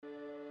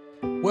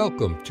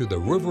Welcome to the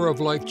River of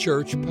Life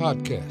Church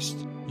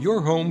podcast, your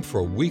home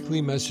for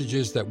weekly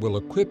messages that will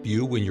equip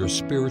you in your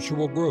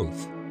spiritual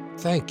growth.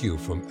 Thank you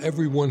from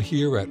everyone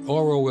here at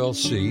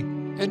ROLC,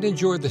 and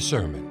enjoy the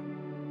sermon.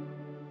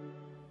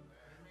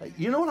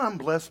 You know what I'm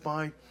blessed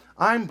by?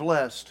 I'm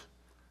blessed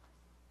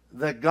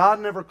that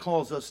God never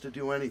calls us to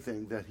do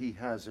anything that He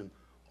hasn't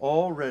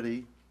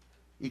already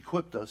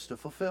equipped us to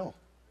fulfill.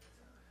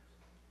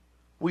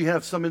 We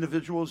have some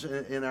individuals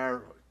in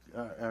our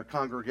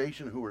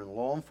congregation who are in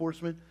law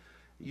enforcement.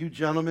 You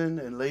gentlemen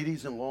and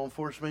ladies in law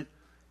enforcement,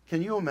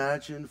 can you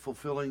imagine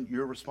fulfilling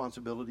your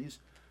responsibilities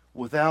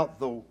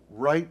without the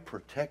right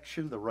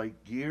protection, the right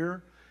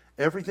gear,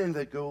 everything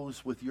that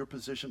goes with your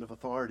position of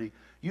authority?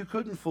 You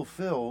couldn't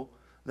fulfill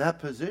that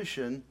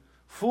position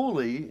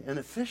fully and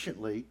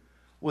efficiently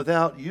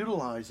without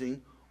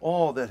utilizing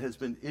all that has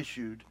been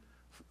issued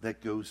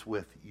that goes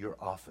with your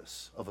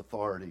office of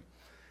authority.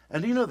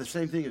 And do you know the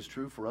same thing is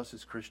true for us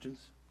as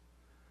Christians?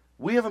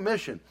 We have a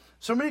mission.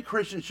 So many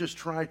Christians just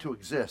try to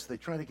exist. They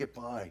try to get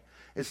by.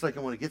 It's like I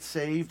want to get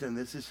saved, and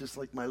this is just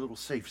like my little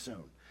safe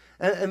zone.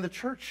 And the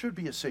church should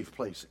be a safe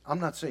place.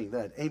 I'm not saying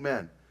that.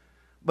 Amen.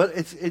 But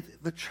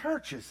the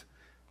church is,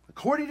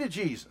 according to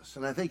Jesus,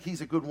 and I think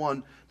He's a good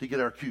one to get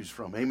our cues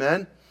from.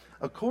 Amen.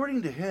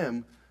 According to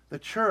Him, the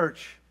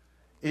church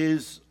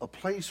is a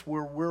place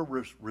where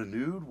we're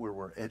renewed, where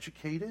we're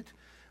educated,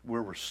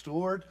 we're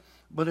restored,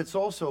 but it's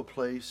also a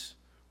place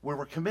where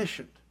we're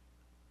commissioned.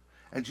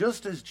 And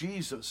just as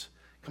Jesus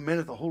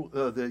commanded the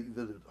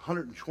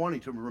 120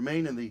 to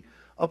remain in the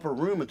upper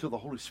room until the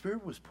Holy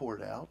Spirit was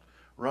poured out,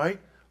 right?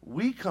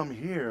 We come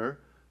here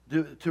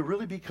to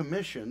really be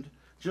commissioned,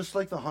 just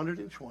like the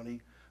 120,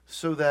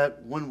 so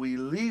that when we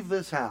leave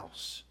this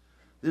house,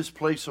 this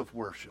place of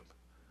worship,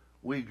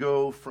 we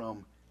go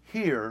from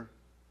here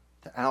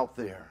to out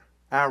there,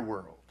 our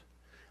world.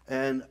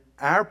 And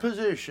our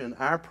position,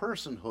 our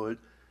personhood,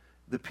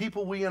 the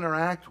people we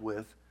interact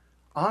with,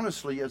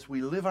 honestly, as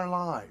we live our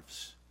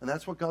lives, and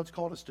that's what God's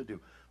called us to do,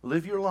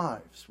 live your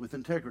lives with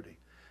integrity.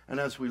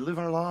 And as we live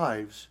our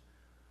lives,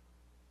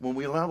 when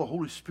we allow the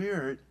Holy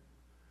Spirit,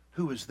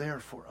 who is there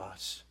for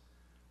us,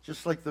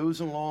 just like those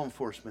in law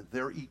enforcement,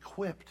 they're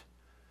equipped.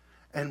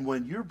 And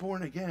when you're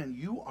born again,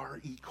 you are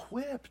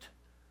equipped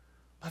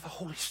by the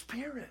Holy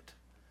Spirit.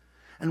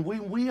 And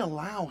we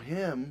allow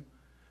Him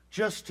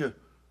just to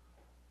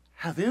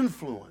have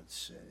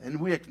influence,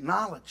 and we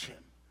acknowledge Him.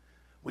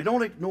 We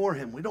don't ignore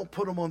Him. We don't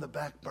put Him on the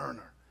back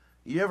burner.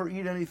 You ever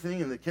eat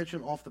anything in the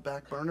kitchen off the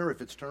back burner if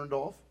it's turned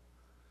off?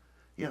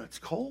 You know, it's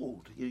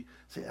cold. You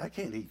say, I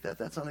can't eat that.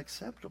 That's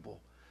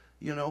unacceptable.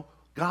 You know,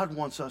 God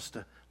wants us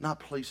to not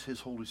place His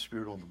Holy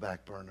Spirit on the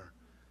back burner,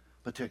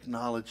 but to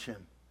acknowledge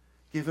Him.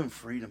 Give Him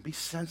freedom. Be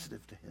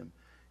sensitive to Him.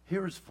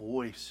 Hear His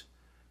voice,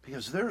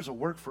 because there's a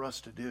work for us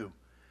to do.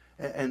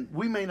 And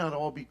we may not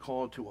all be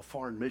called to a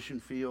foreign mission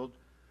field,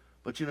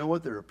 but you know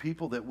what? There are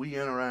people that we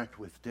interact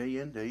with day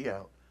in, day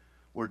out,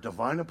 where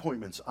divine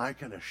appointments, I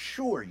can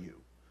assure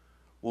you,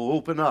 will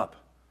open up.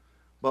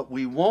 But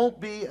we won't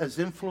be as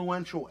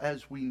influential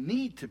as we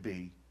need to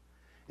be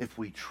if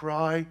we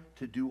try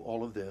to do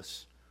all of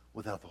this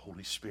without the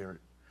Holy Spirit.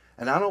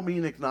 And I don't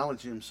mean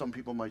acknowledging Him. Some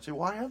people might say,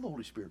 well, I have the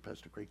Holy Spirit,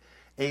 Pastor Craig.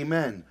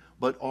 Amen.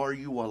 But are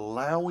you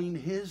allowing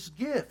His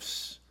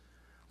gifts,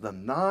 the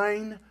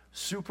 9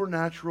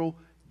 supernatural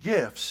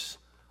gifts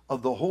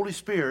of the Holy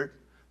Spirit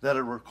that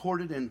are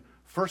recorded in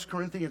 1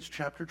 Corinthians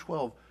chapter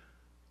 12,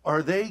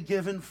 are they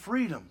given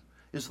freedom?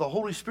 Is the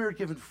Holy Spirit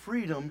given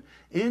freedom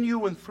in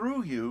you and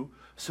through you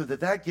so that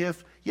that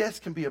gift, yes,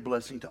 can be a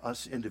blessing to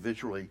us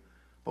individually,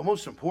 but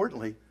most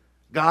importantly,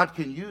 God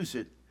can use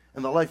it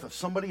in the life of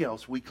somebody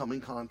else we come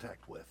in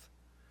contact with.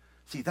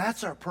 See,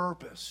 that's our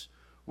purpose.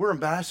 We're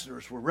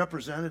ambassadors. We're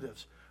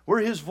representatives.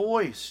 We're His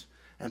voice.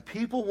 And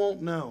people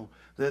won't know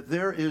that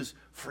there is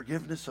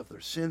forgiveness of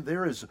their sin.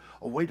 There is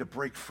a way to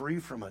break free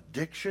from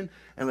addiction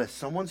unless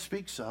someone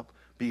speaks up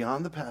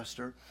beyond the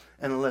pastor,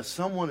 and unless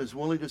someone is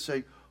willing to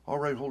say, all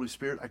right, Holy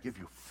Spirit, I give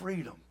you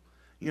freedom.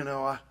 You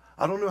know,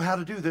 I don't know how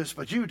to do this,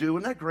 but you do.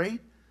 Isn't that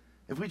great?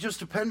 If we just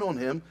depend on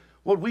Him,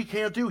 what we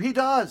can't do, He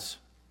does.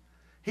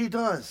 He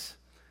does.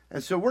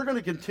 And so we're going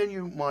to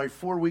continue my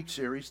 4-week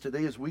series.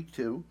 Today is week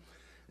 2.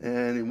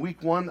 And in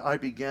week 1, I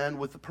began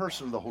with the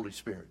person of the Holy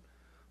Spirit.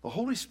 The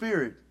Holy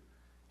Spirit,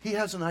 He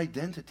has an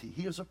identity.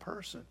 He is a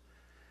person.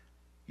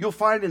 You'll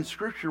find in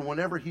Scripture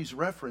whenever He's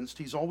referenced,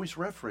 He's always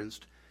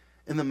referenced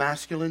in the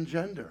masculine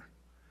gender.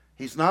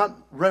 He's not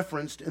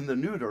referenced in the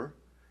neuter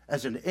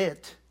as an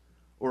it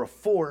or a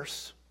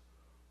force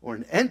or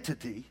an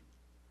entity.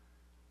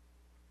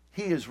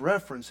 He is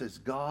referenced as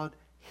God,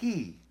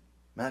 He,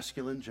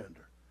 masculine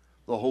gender,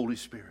 the Holy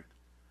Spirit.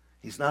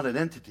 He's not an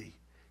entity.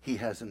 He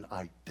has an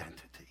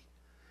identity.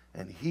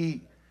 And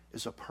He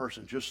is a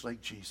person just like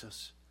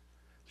Jesus,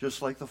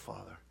 just like the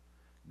Father,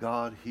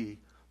 God, He,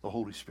 the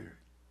Holy Spirit.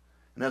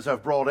 And as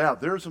I've brought out,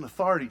 there's an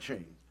authority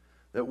chain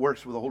that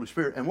works with the Holy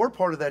Spirit, and we're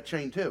part of that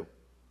chain too.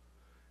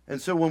 And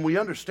so when we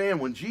understand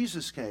when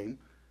Jesus came,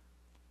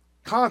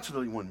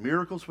 constantly when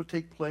miracles would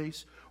take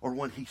place, or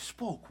when He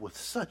spoke with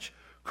such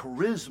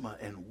charisma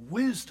and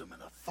wisdom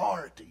and authority,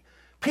 authority.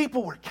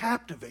 People were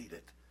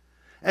captivated.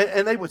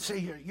 And they would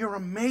say, you're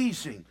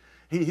amazing.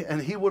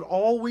 And he would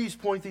always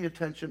point the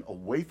attention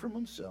away from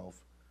himself.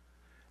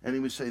 And he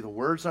would say, the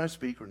words I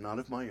speak are not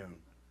of my own,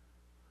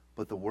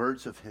 but the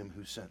words of him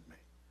who sent me.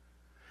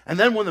 And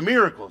then when the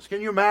miracles,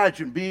 can you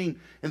imagine being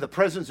in the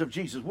presence of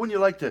Jesus? Wouldn't you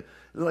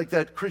like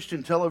that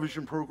Christian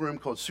television program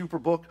called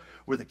Superbook,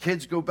 where the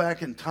kids go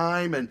back in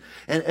time and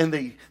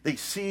they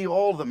see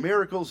all the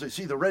miracles. They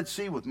see the Red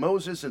Sea with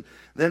Moses, and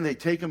then they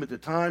take them at the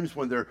times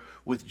when they're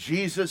with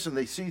Jesus and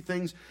they see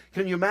things.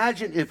 Can you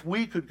imagine if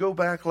we could go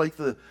back like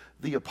the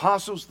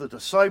apostles, the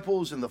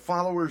disciples, and the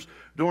followers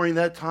during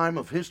that time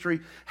of history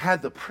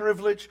had the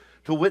privilege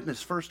to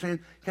witness firsthand?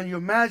 Can you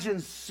imagine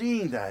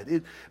seeing that?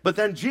 But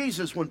then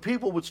Jesus, when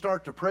people would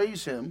start to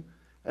praise him,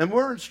 and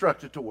we're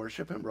instructed to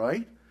worship him,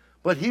 right?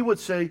 But he would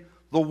say,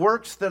 the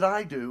works that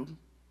I do,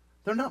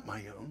 they're not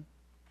my own,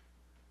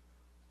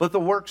 but the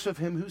works of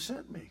him who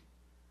sent me.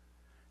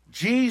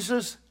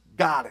 Jesus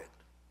got it.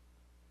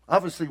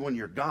 Obviously, when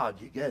you're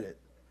God, you get it.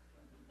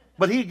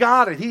 But he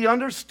got it. He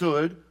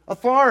understood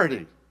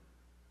authority.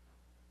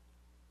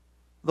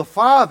 The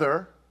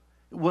Father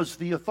was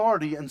the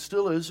authority and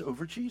still is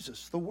over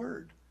Jesus, the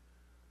Word.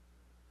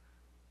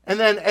 And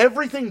then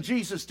everything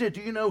Jesus did,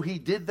 do you know he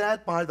did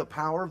that by the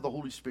power of the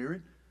Holy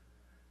Spirit?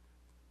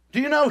 Do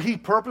you know he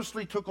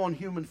purposely took on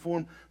human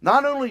form,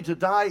 not only to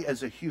die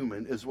as a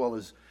human, as well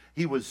as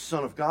he was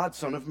Son of God,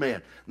 Son of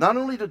Man, not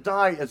only to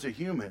die as a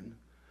human,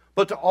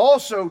 but to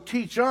also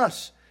teach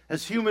us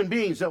as human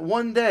beings that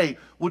one day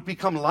would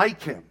become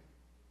like him.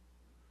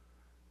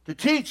 To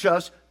teach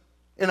us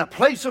in a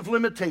place of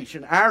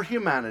limitation, our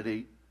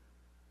humanity,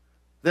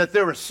 that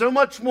there is so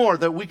much more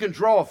that we can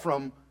draw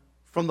from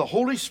the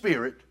Holy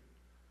Spirit,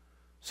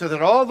 so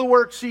that all the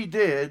works he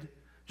did,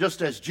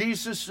 just as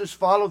Jesus just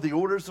followed the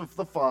orders of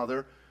the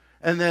Father,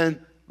 and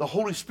then the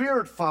Holy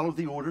Spirit followed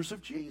the orders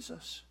of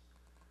Jesus.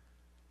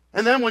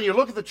 And then when you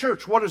look at the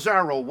church, what is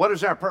our role? What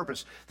is our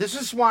purpose? This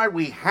is why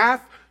we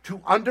have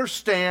to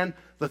understand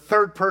the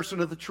third person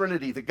of the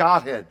Trinity, the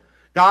Godhead,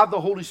 God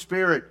the Holy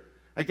Spirit.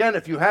 Again,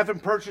 if you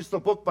haven't purchased the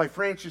book by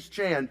Francis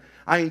Chan,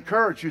 I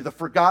encourage you, The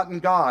Forgotten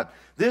God.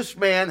 This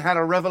man had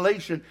a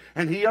revelation,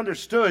 and he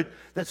understood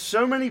that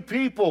so many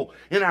people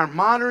in our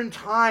modern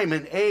time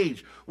and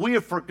age, we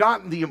have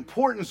forgotten the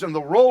importance and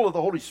the role of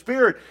the Holy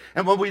Spirit.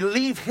 And when we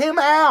leave him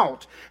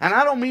out, and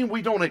I don't mean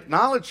we don't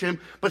acknowledge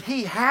him, but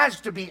he has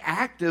to be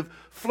active,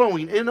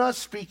 flowing in us,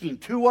 speaking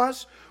to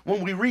us.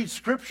 When we read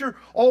Scripture,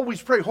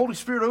 always pray, Holy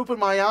Spirit, open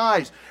my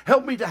eyes.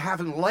 Help me to have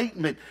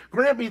enlightenment.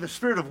 Grant me the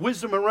spirit of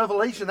wisdom and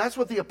revelation. That's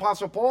what the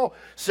Apostle Paul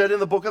said in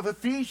the book of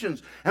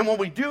Ephesians. And when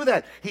we do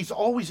that, he's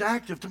always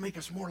active to make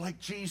us more like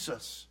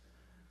Jesus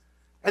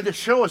and to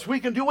show us we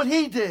can do what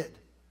he did.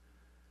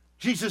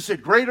 Jesus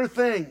said, greater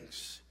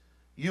things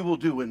you will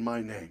do in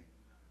my name.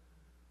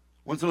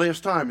 When's the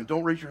last time? And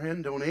don't raise your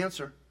hand, don't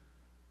answer.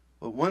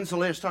 But when's the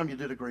last time you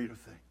did a greater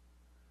thing?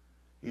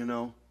 You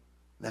know,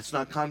 that's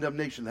not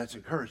condemnation, that's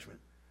encouragement.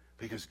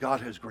 Because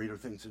God has greater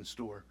things in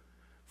store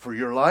for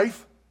your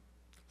life.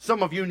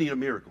 Some of you need a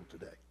miracle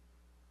today.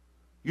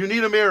 You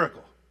need a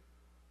miracle.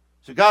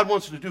 So God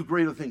wants to do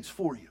greater things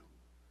for you,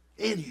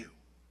 in you.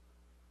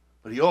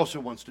 But he also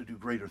wants to do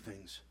greater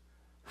things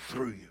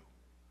through you.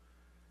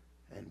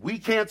 And we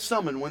can't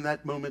summon when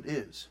that moment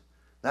is.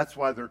 That's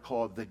why they're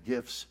called the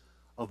gifts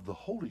of the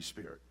Holy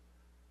Spirit,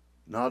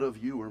 not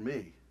of you or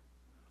me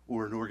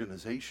or an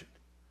organization.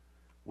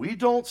 We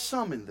don't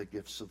summon the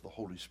gifts of the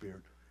Holy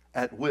Spirit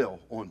at will,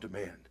 on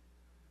demand.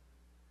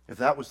 If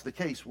that was the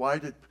case, why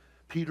did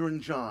Peter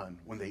and John,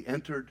 when they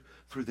entered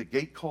through the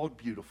gate called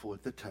Beautiful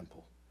at the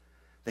temple,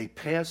 they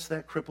passed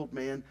that crippled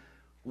man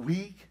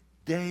week,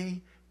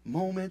 day,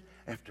 moment,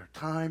 after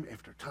time,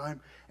 after time,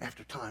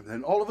 after time.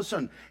 Then all of a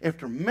sudden,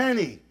 after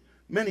many,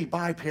 many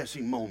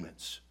bypassing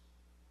moments,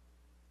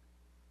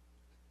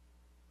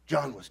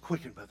 John was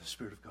quickened by the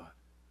Spirit of God.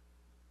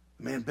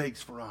 The man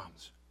begs for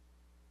alms.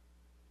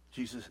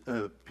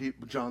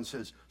 John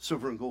says,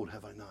 silver and gold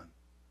have I none.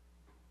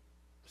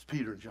 It's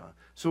Peter and John.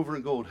 Silver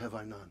and gold have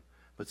I none,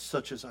 but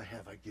such as I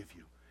have I give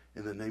you.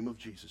 In the name of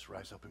Jesus,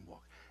 rise up and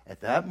walk.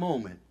 At that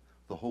moment,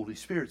 the Holy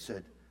Spirit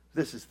said,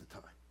 this is the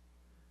time.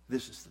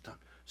 This is the time.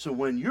 So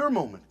when your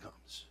moment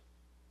comes,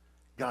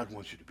 God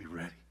wants you to be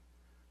ready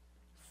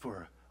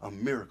for a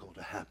miracle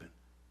to happen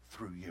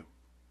through you.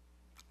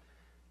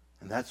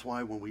 And that's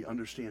why when we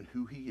understand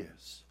who he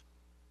is,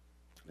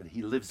 and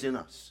he lives in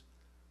us,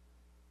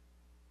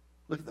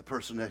 look at the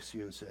person next to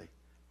you and say,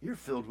 you're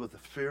filled with the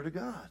Spirit of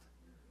God.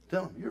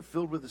 Tell them, you're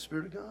filled with the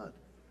Spirit of God.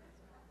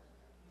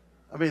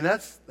 I mean,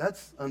 that's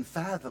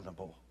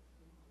unfathomable.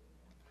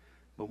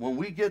 But when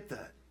we get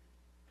that,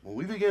 when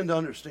we begin to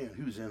understand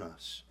who's in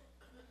us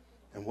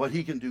and what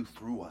he can do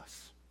through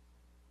us,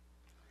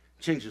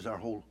 it changes our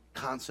whole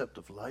concept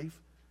of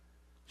life,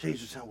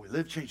 changes how we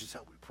live, changes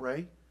how we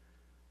pray,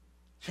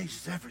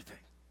 changes everything.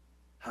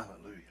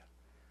 Hallelujah.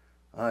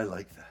 I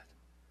like that.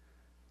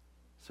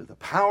 So the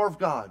power of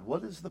God,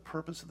 what is the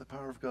purpose of the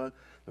power of God?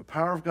 The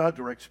power of God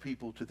directs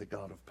people to the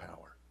God of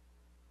power.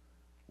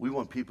 We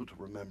want people to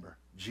remember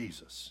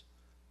Jesus,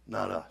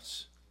 not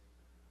us.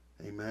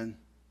 Amen.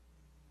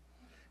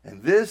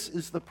 And this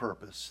is the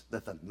purpose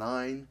that the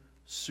 9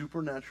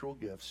 supernatural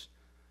gifts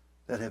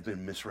that have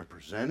been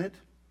misrepresented,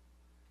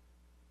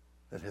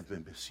 that have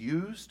been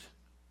misused,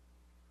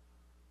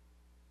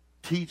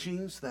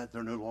 teachings that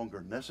they're no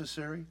longer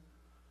necessary.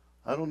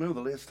 I don't know,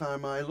 the last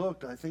time I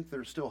looked, I think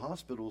there's still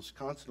hospitals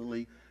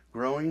constantly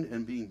growing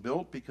and being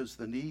built because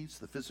the needs,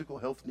 the physical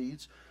health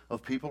needs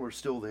of people are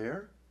still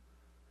there.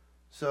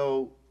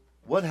 So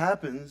what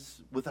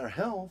happens with our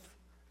health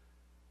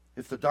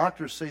if the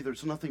doctors say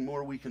there's nothing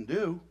more we can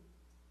do,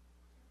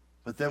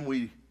 but then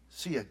we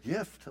see a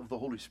gift of the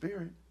Holy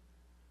Spirit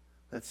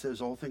that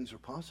says all things are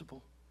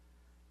possible?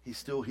 He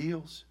still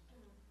heals.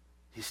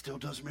 He still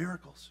does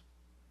miracles.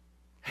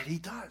 And he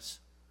does.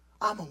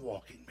 I'm a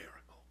walking miracle.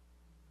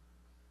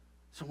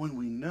 So when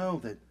we know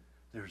that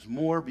there's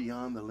more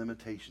beyond the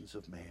limitations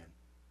of man,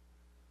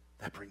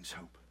 that brings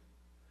hope.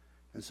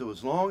 And so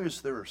as long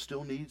as there are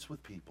still needs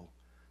with people,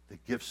 the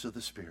gifts of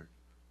the Spirit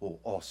will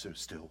also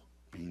still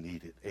be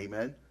needed.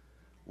 Amen?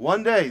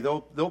 One day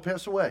they'll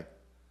pass away.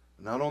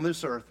 Not on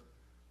this earth,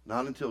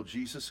 not until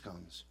Jesus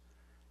comes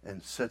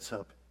and sets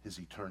up his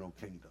eternal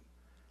kingdom.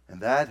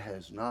 And that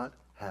has not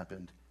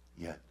happened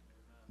yet.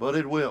 But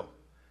it will.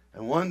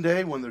 And one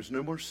day when there's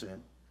no more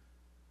sin,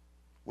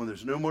 when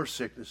there's no more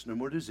sickness, no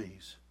more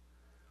disease,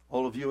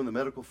 all of you in the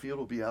medical field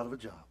will be out of a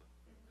job.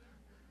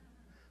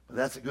 But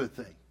that's a good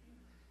thing,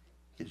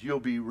 because you'll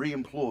be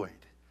reemployed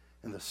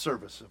in the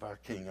service of our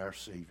King, our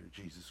Savior,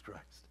 Jesus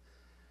Christ.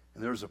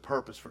 And there's a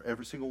purpose for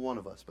every single one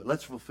of us. But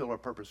let's fulfill our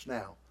purpose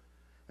now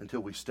until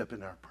we step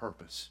in our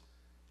purpose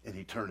in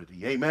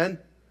eternity. Amen?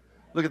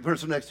 Look at the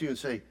person next to you and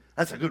say,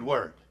 that's a good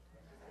word.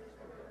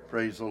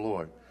 Praise the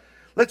Lord.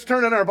 Let's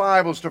turn in our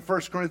Bibles to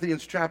 1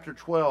 Corinthians chapter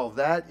 12.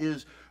 That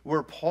is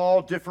where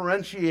Paul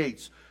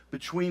differentiates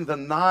between the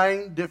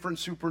 9 different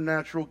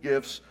supernatural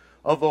gifts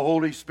of the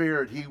Holy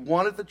Spirit. He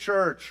wanted the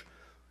church.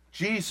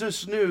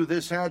 Jesus knew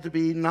this had to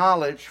be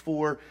knowledge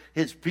for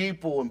his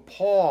people. And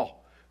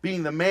Paul,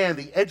 being the man,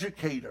 the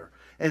educator,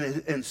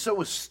 and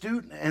so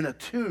astute and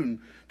attuned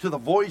to the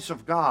voice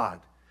of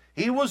God,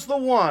 he was the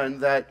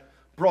one that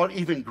brought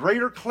even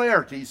greater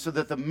clarity so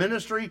that the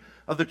ministry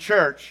of the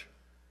church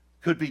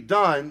could be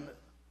done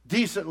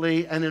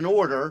decently and in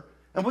order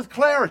and with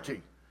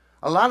clarity.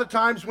 A lot of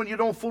times when you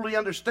don't fully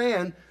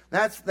understand,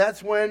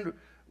 that's when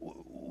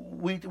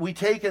we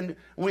take and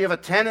we have a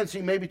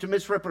tendency maybe to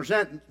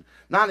misrepresent,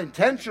 not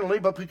intentionally,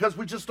 but because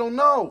we just don't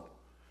know.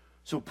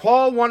 So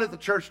Paul wanted the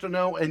church to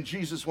know, and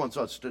Jesus wants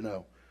us to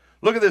know.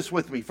 Look at this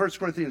with me. 1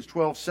 Corinthians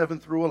 12, 7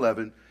 through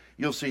 11.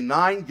 You'll see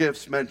 9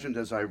 gifts mentioned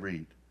as I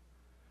read.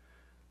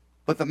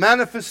 But the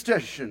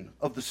manifestation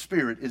of the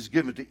Spirit is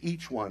given to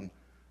each one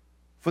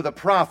for the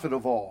profit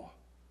of all.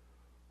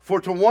 For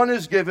to one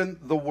is given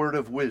the word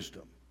of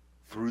wisdom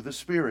through the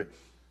Spirit,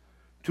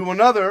 to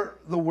another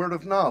the word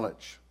of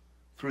knowledge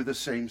through the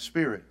same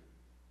Spirit,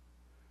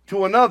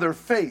 to another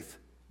faith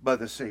by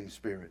the same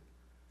Spirit,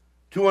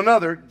 to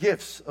another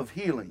gifts of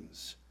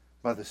healings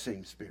by the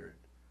same Spirit,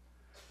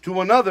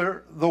 to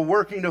another the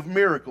working of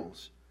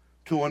miracles,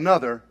 to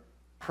another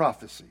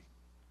prophecy,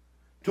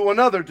 to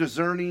another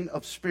discerning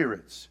of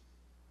spirits,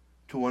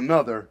 to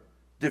another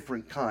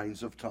different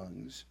kinds of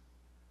tongues,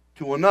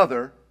 to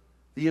another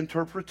the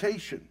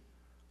interpretation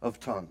of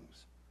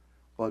tongues.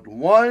 But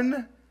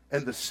one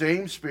and the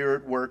same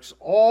Spirit works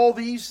all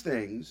these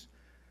things,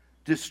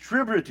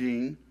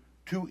 distributing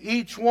to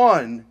each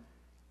one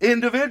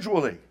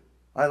individually.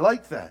 I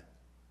like that.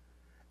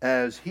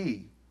 As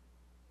he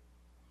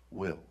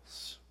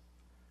wills.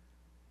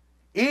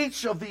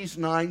 Each of these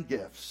 9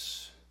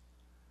 gifts,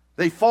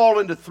 they fall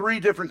into 3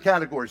 different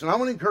categories. And I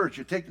want to encourage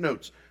you, take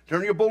notes.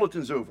 Turn your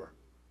bulletins over.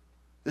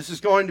 This is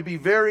going to be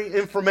very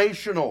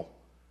informational.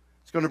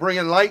 It's going to bring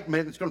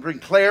enlightenment. It's going to bring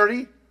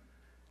clarity.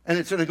 And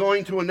it's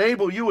going to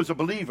enable you as a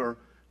believer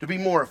to be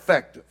more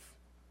effective.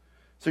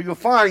 So you'll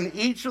find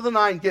each of the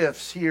 9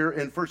 gifts here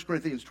in 1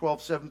 Corinthians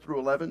 12, 7 through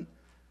 11.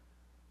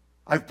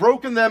 I've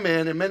broken them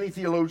in, and many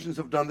theologians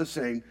have done the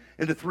same,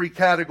 into 3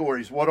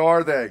 categories. What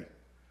are they?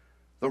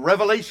 The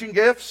revelation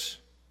gifts,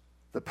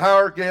 the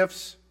power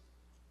gifts,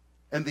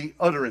 and the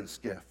utterance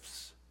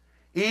gifts.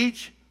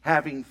 Each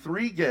having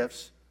 3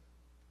 gifts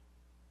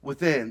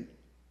within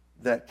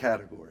that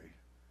category.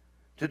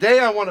 Today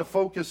I want to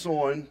focus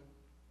on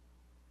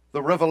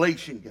the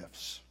revelation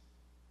gifts.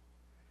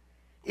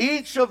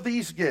 Each of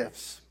these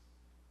gifts,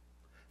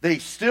 they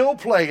still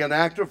play an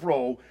active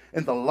role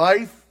in the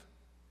life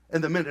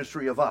and the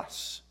ministry of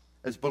us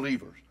as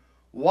believers.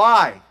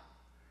 Why?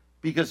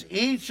 Because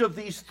each of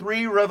these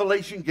 3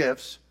 revelation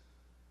gifts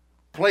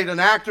played an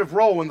active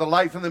role in the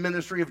life and the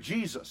ministry of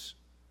Jesus.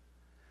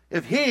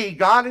 If he,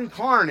 God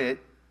incarnate,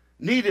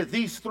 needed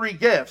these 3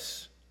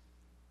 gifts,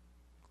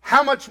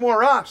 how much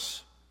more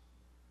us?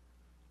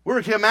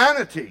 We're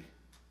humanity.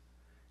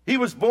 He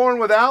was born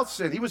without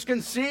sin. He was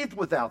conceived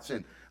without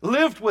sin,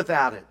 lived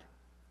without it.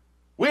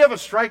 We have a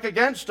strike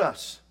against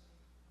us.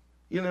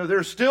 You know,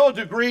 there's still a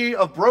degree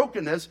of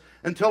brokenness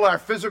until our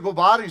physical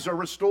bodies are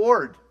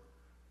restored.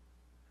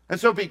 And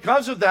so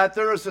because of that,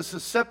 there is a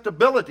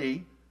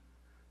susceptibility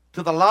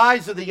to the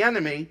lies of the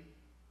enemy,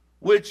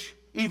 which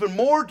even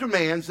more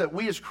demands that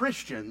we as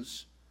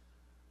Christians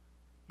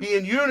be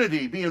in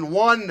unity, be in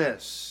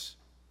oneness,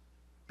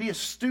 be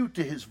astute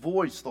to his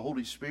voice, the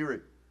Holy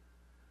Spirit.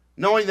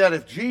 Knowing that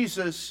if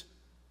Jesus,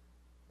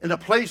 in a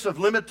place of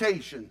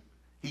limitation,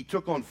 he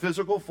took on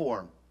physical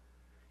form,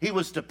 he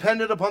was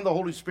dependent upon the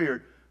Holy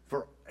Spirit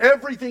for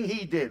everything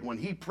he did. When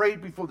he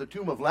prayed before the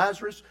tomb of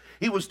Lazarus,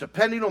 he was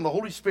depending on the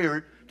Holy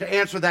Spirit to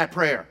answer that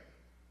prayer.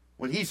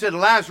 When he said,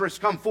 Lazarus,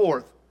 come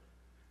forth,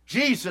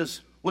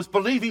 Jesus was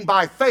believing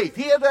by faith.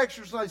 He had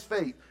exercised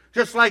faith,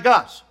 just like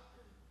us,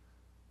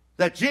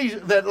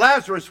 that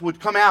Lazarus would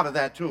come out of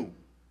that tomb.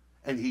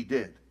 And he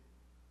did.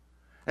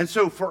 And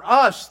so for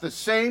us, the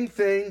same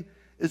thing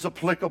is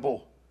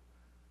applicable.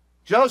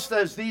 Just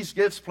as these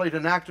gifts played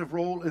an active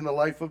role in the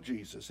life of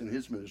Jesus in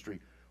his ministry,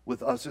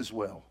 with us as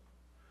well.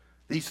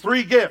 These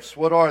three gifts,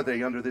 what are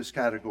they under this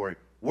category?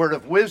 Word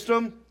of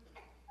wisdom,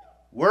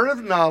 word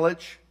of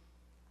knowledge,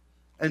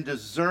 and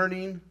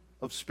discerning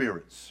of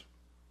spirits.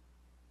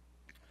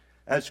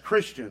 As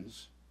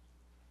Christians,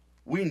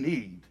 we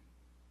need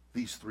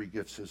these three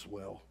gifts as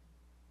well.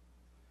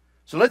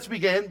 So let's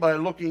begin by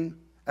looking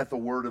at the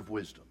word of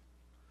wisdom.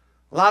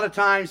 A lot of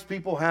times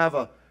people have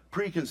a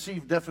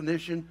preconceived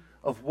definition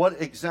of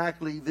what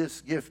exactly this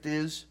gift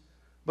is,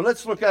 but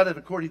let's look at it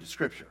according to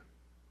Scripture.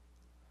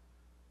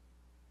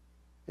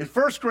 In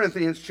 1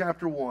 Corinthians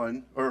chapter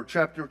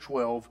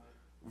 12,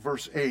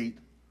 verse 8,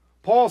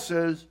 Paul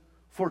says,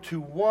 "For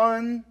to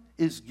one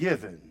is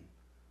given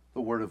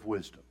the word of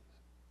wisdom."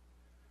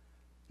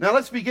 Now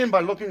let's begin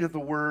by looking at the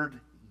word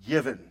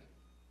given.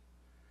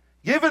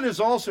 Given is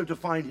also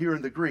defined here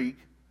in the Greek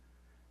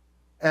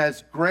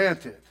as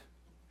granted,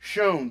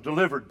 shown,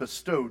 delivered,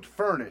 bestowed,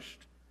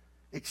 furnished,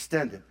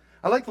 extended.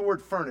 I like the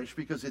word furnished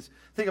because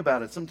think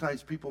about it,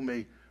 sometimes people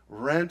may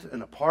rent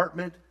an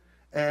apartment,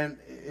 and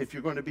if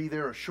you're going to be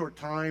there a short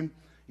time,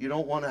 you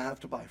don't want to have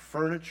to buy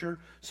furniture,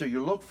 so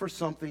you look for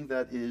something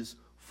that is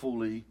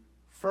fully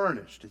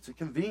furnished. It's a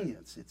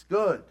convenience. It's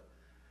good.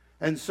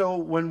 And so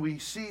when we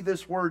see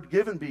this word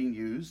given being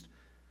used,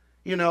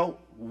 you know,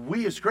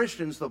 we as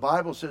Christians, the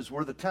Bible says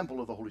we're the temple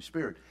of the Holy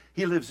Spirit.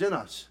 He lives in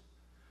us.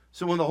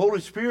 So when the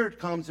Holy Spirit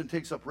comes and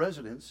takes up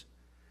residence,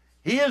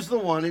 he is the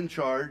one in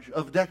charge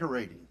of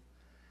decorating.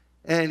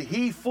 And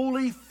he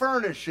fully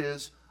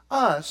furnishes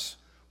us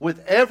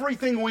with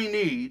everything we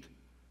need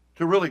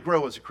to really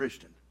grow as a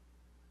Christian.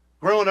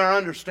 Grow in our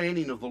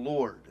understanding of the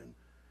Lord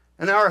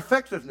and our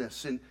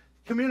effectiveness in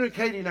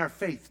communicating our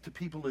faith to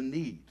people in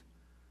need.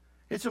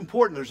 It's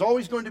important. There's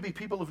always going to be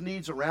people of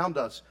needs around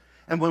us.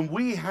 And when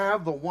we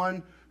have the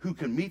one who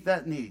can meet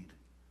that need,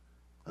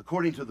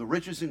 according to the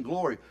riches and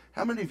glory,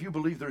 how many of you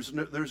believe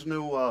there's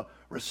no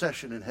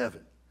recession in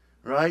heaven,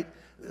 right?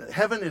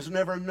 Heaven has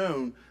never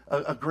known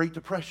a Great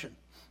Depression.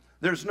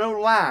 There's no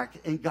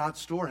lack in God's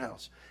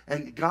storehouse.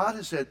 And God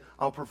has said,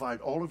 I'll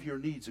provide all of your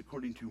needs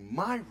according to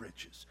my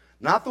riches.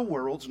 Not the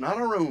world's, not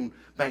our own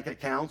bank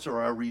accounts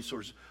or our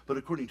resources, but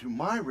according to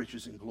my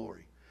riches and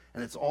glory.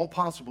 And it's all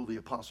possible, the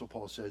Apostle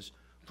Paul says,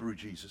 through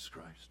Jesus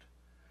Christ.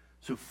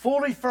 So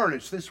fully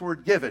furnished, this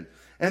word given.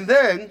 And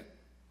then,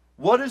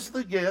 what is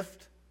the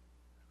gift,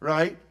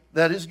 right,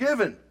 that is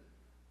given?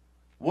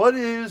 What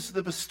is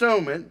the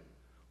bestowment?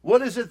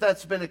 What is it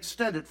that's been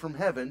extended from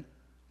heaven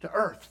to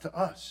earth, to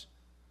us?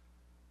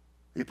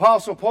 The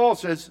Apostle Paul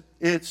says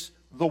it's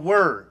the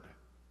word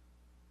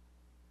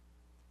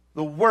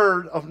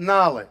of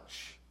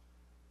knowledge.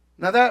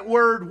 Now that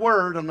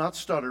word, I'm not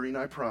stuttering,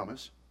 I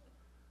promise,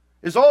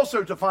 is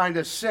also defined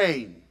as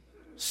saying,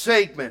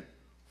 segment,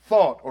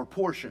 thought, or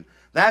portion.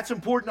 That's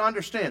important to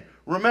understand.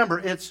 Remember,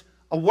 it's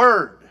a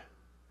word.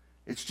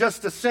 It's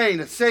just a saying,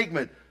 a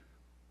segment,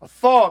 a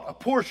thought, a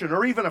portion,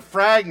 or even a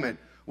fragment.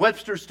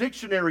 Webster's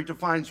dictionary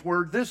defines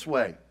word this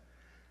way: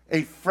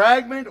 a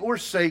fragment or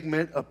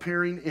segment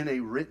appearing in a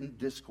written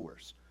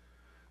discourse.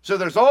 So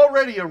there's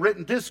already a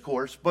written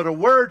discourse, but a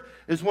word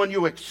is when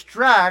you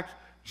extract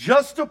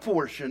just a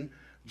portion,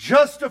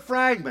 just a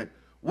fragment.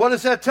 What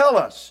does that tell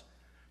us?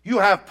 You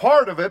have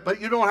part of it, but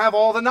you don't have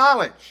all the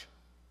knowledge.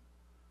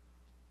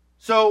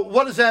 So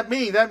what does that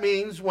mean? That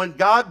means when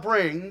God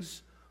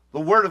brings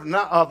the word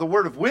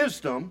of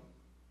wisdom,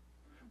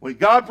 when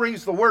God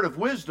brings the word of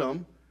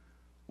wisdom,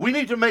 we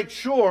need to make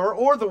sure,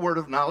 or the word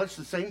of knowledge,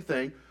 the same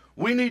thing,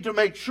 we need to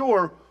make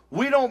sure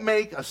we don't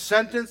make a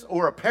sentence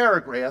or a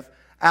paragraph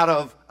out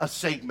of a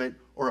segment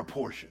or a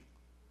portion.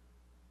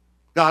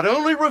 God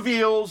only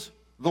reveals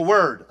the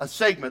word, a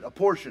segment, a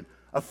portion,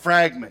 a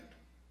fragment.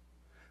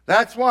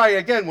 That's why,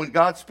 again, when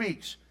God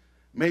speaks,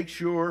 make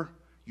sure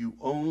you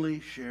only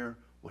share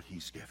what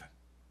he's given.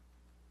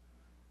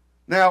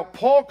 Now,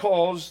 Paul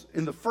calls,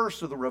 in the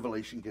first of the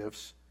revelation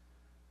gifts,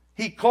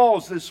 he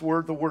calls this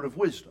word the word of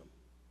wisdom.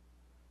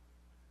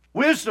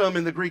 Wisdom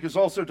in the Greek is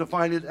also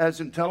defined as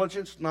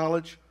intelligence,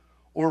 knowledge,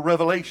 or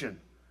revelation.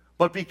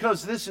 But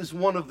because this is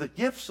one of the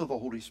gifts of the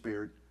Holy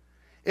Spirit,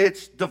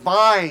 it's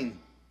divine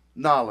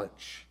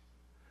knowledge,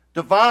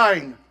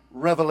 divine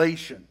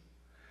revelation.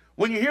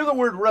 When you hear the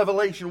word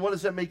revelation, what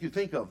does that make you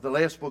think of? The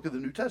last book of the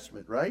New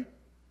Testament, right?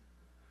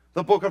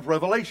 The book of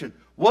Revelation.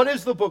 What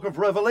is the book of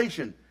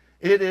Revelation?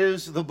 It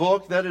is the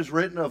book that is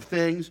written of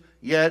things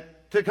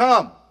yet to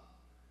come.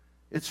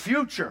 It's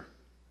future.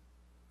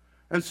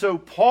 And so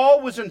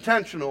Paul was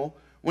intentional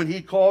when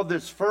he called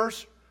this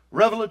first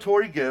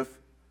revelatory gift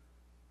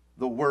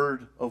the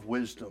word of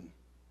wisdom.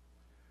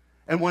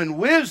 And when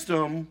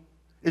wisdom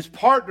is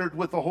partnered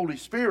with the Holy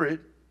Spirit,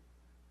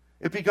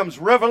 it becomes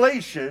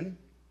revelation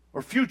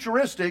or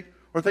futuristic,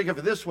 or think of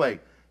it this way.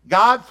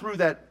 God, through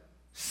that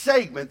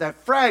segment, that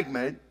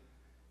fragment,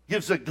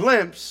 gives a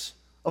glimpse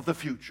of the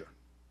future.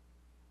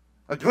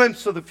 A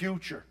glimpse of the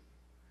future.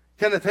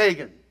 Kenneth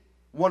Hagin,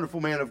 wonderful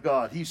man of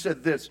God, he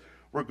said this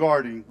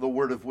regarding the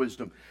word of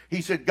wisdom.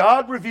 He said,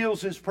 God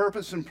reveals his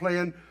purpose and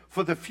plan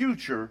for the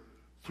future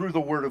through the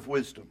word of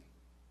wisdom.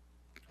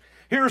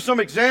 Here are some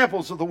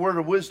examples of the word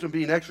of wisdom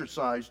being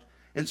exercised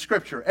in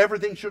Scripture.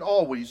 Everything should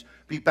always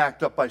be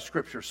backed up by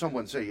Scripture.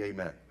 Someone say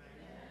amen.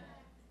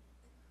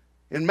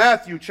 In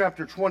Matthew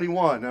chapter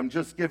 21, I'm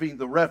just giving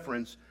the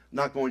reference,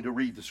 not going to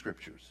read the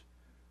Scriptures.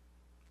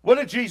 What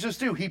did Jesus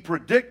do? He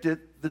predicted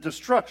the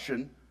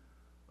destruction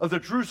of the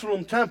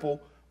Jerusalem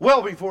temple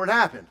well before it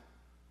happened.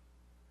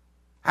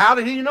 How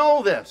did he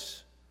know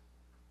this?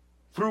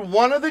 Through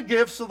one of the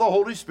gifts of the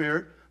Holy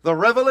Spirit, the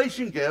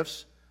revelation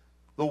gifts,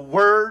 the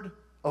word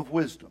of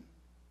wisdom.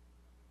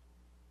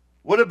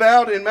 What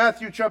about in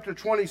Matthew chapter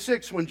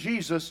 26 when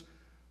Jesus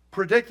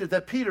predicted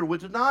that Peter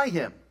would deny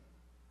him?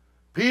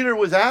 Peter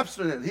was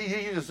abstinent.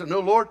 He just said,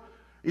 no, Lord,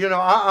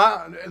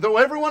 though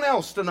everyone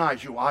else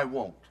denies you, I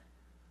won't.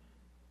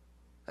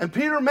 And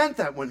Peter meant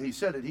that when he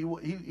said it.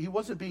 He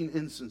wasn't being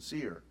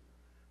insincere.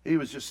 He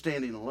was just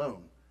standing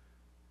alone.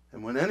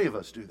 And when any of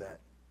us do that,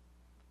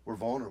 we're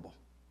vulnerable.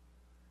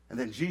 And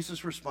then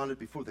Jesus responded,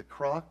 before the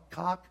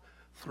cock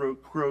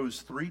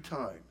crows 3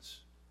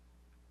 times,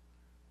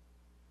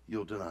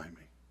 you'll deny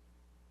me.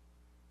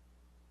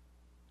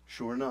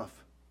 Sure enough,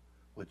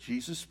 what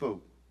Jesus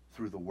spoke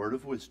through the word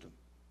of wisdom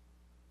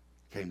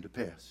came to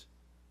pass.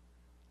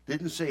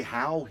 Didn't say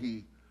how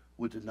he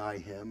would deny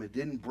him. It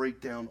didn't break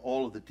down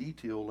all of the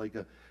detail like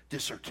a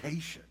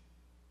dissertation.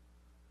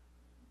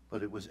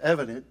 But it was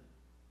evident,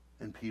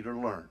 and Peter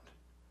learned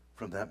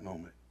from that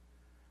moment.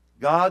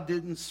 God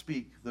didn't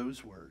speak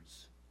those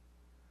words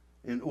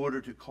in order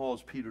to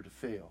cause Peter to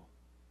fail.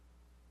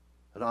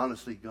 But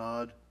honestly,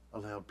 God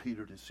allowed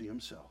Peter to see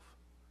himself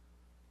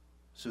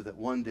so that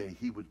one day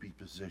he would be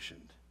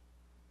positioned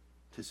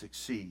to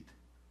succeed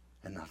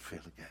and not fail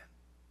again.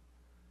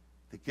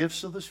 The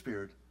gifts of the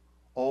Spirit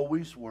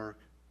always work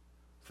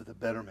for the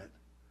betterment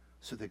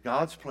so that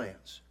God's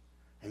plans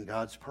and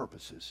God's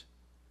purposes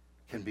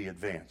can be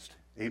advanced.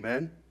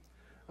 Amen?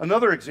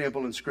 Another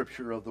example in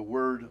Scripture of the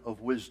word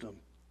of wisdom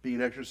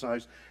being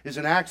exercised is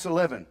in Acts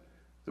 11.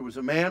 There was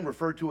a man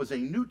referred to as a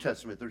New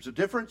Testament. There's a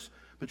difference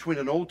between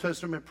an Old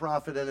Testament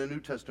prophet and a New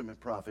Testament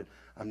prophet.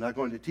 I'm not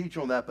going to teach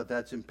on that, but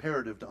that's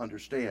imperative to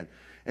understand.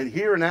 And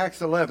here in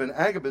Acts 11,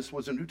 Agabus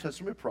was a New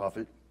Testament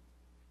prophet.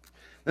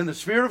 Then the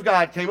Spirit of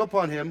God came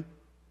upon him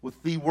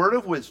with the word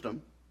of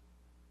wisdom,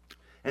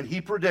 and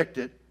he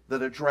predicted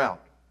that a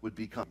drought would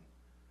be coming.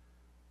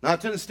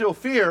 Not to instill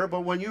fear,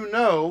 but when you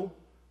know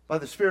by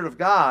the Spirit of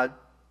God,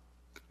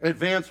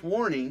 advance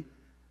warning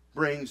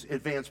brings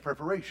advanced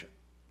preparation.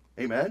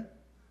 Amen?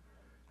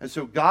 And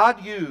so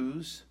God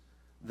used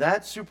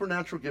that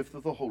supernatural gift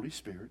of the Holy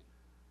Spirit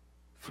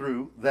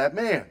through that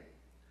man.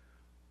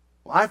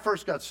 When I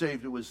first got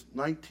saved, it was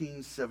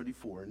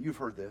 1974, and you've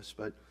heard this,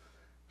 but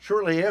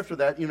shortly after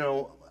that,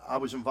 I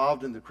was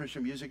involved in the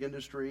Christian music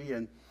industry,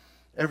 and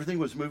everything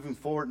was moving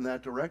forward in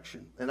that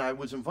direction. And I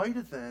was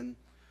invited then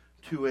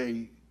to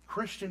a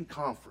Christian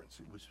conference.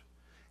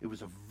 It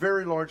was a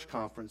very large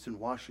conference in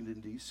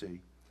Washington, D.C. It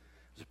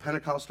was a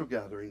Pentecostal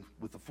gathering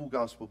with the Full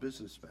Gospel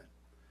businessmen.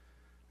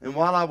 And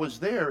while I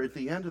was there, at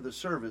the end of the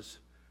service,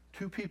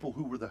 2 people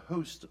who were the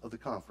hosts of the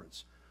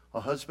conference, a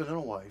husband and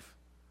a wife,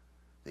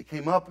 they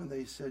came up and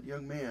they said,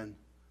 young man,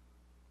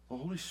 the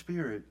Holy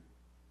Spirit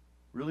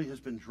really has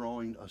been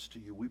drawing us to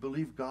you. We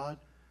believe God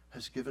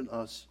has given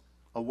us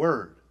a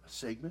word, a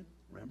segment,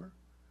 remember?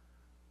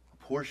 A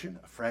portion,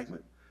 a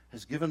fragment,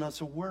 has given us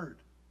a word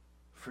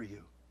for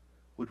you.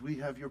 Would we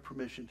have your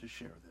permission to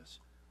share this?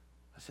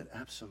 I said,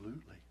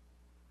 absolutely.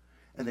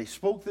 And they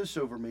spoke this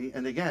over me,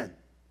 and again,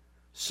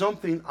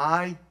 something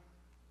I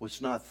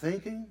was not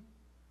thinking,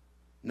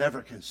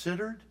 never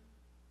considered,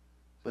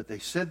 but they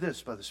said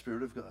this by the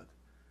Spirit of God.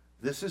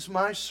 This is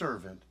my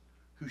servant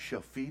who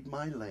shall feed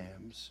my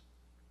lambs.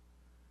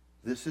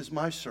 This is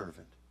my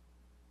servant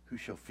who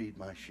shall feed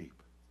my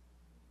sheep.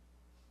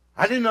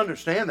 I didn't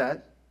understand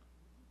that.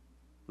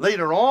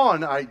 Later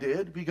on I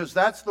did, because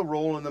that's the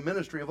role in the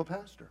ministry of a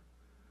pastor.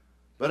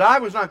 But I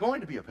was not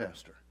going to be a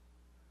pastor.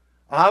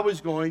 I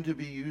was going to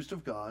be used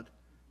of God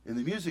in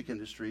the music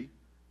industry,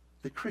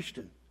 the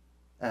Christian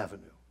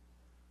avenue.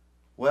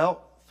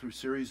 Well, through a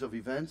series of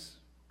events,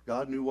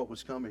 God knew what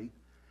was coming,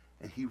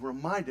 and he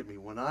reminded me,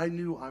 when I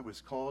knew I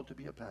was called to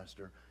be a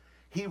pastor,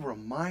 he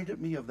reminded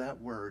me of that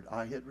word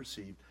I had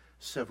received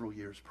several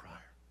years prior.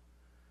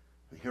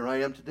 And here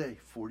I am today,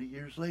 40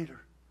 years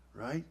later,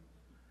 right?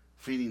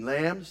 Feeding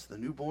lambs, the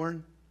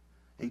newborn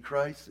in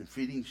Christ, and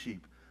feeding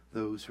sheep,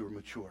 those who are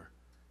mature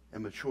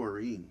and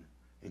maturing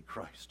in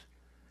Christ.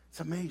 It's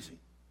amazing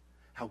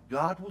how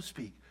God will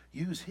speak,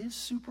 use his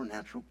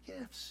supernatural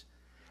gifts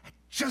at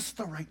just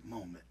the right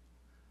moment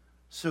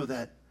so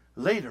that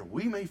later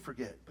we may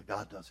forget, but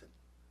God doesn't.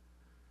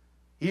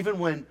 Even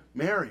when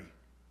Mary,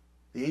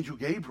 the angel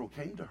Gabriel,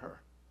 came to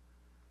her,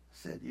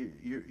 said,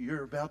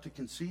 you're about to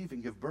conceive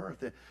and give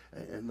birth,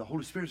 and the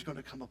Holy Spirit's going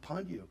to come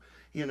upon you.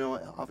 You know,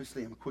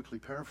 obviously I'm quickly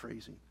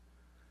paraphrasing.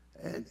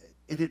 And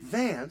in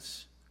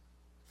advance,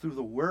 through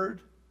the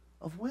word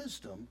of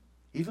wisdom,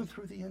 even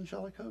through the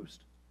angelic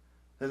host,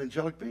 that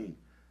angelic being,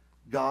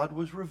 God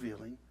was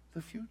revealing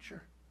the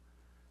future.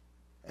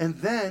 And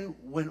then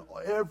when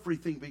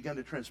everything began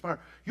to transpire,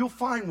 you'll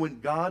find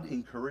when God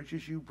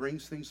encourages you,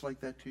 brings things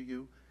like that to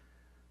you,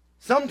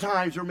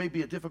 sometimes there may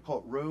be a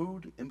difficult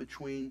road in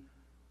between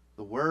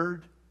the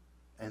word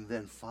and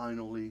then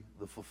finally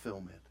the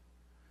fulfillment.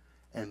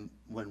 And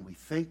when we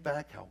think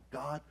back how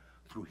God,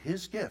 through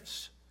his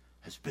gifts,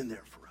 has been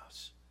there for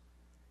us,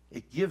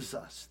 it gives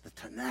us the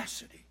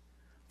tenacity,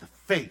 the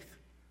faith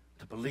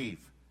to believe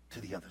to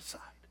the other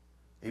side.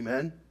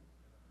 Amen?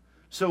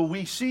 So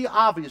we see,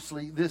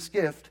 obviously, this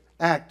gift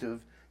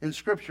active in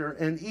Scripture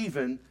and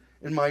even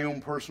in my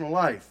own personal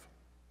life.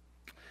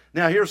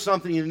 Now, here's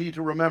something you need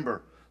to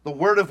remember. The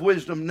word of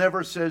wisdom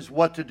never says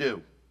what to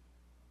do.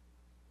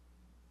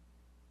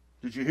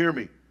 Did you hear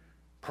me?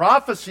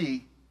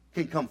 Prophecy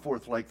can come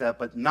forth like that,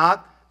 but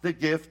not the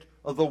gift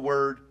of the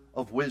word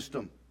of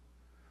wisdom.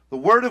 The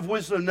word of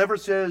wisdom never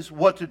says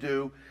what to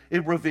do.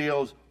 It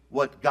reveals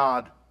what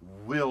God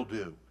will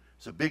do.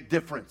 It's a big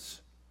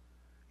difference.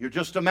 You're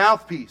just a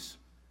mouthpiece.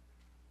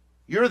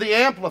 You're the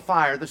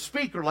amplifier, the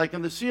speaker, like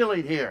in the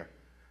ceiling here.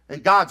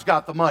 And God's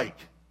got the mic.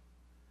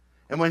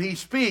 And when he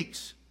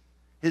speaks,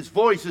 his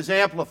voice is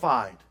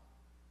amplified.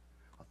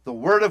 The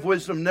word of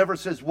wisdom never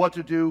says what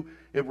to do.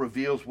 It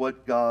reveals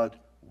what God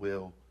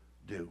will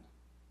do.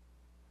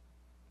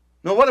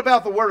 Now, what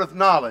about the word of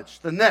knowledge?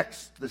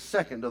 The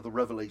second of the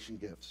revelation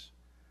gifts.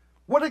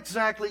 What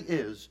exactly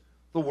is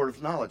the word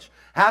of knowledge?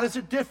 How does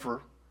it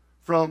differ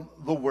from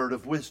the word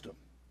of wisdom?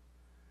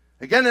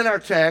 Again, in our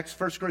text,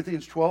 1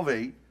 Corinthians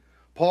 12:8,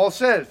 Paul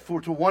said,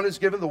 "For to one is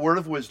given the word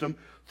of wisdom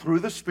through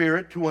the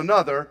Spirit, to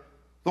another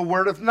the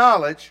word of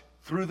knowledge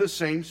through the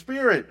same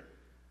Spirit."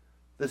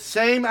 The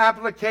same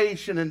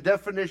application and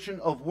definition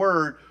of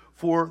word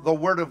for the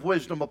word of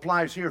wisdom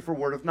applies here for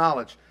word of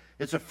knowledge.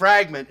 It's a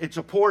fragment, it's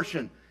a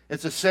portion,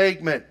 it's a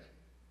segment.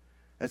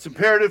 It's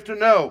imperative to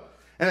know.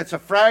 And it's a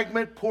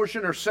fragment,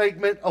 portion, or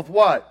segment of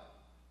what?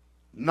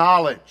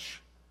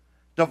 Knowledge.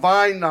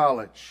 Divine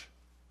knowledge.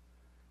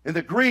 In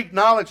the Greek,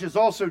 knowledge is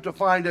also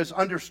defined as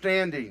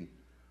understanding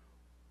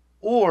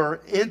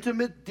or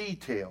intimate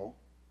detail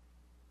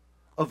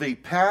of a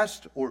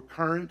past or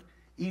current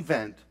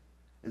event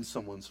in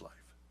someone's life.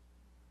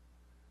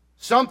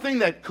 Something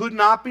that could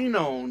not be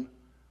known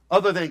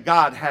other than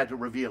God had to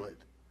reveal it.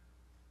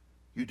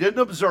 You didn't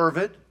observe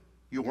it.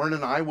 You weren't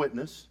an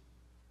eyewitness.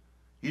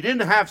 You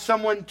didn't have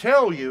someone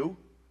tell you.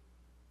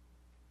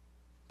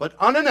 But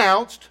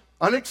unannounced,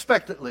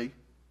 unexpectedly,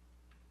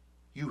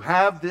 you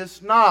have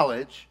this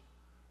knowledge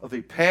of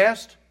a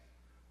past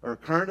or a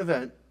current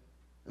event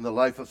in the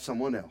life of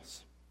someone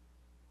else.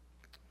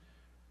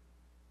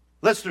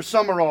 Lester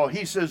Summerall,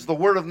 he says the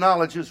word of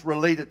knowledge is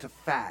related to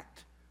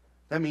fact.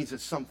 That means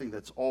it's something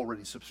that's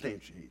already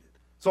substantiated.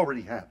 It's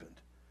already happened.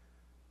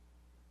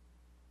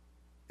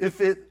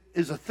 If it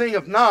is a thing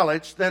of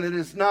knowledge, then it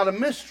is not a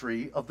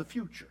mystery of the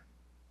future.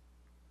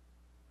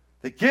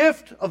 The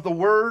gift of the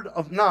word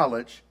of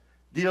knowledge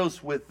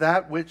deals with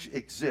that which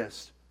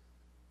exists,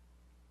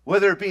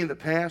 whether it be in the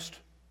past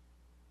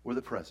or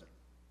the present.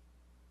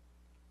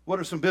 What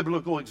are some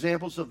biblical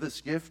examples of this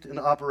gift in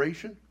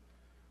operation?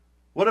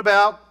 What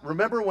about,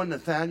 remember when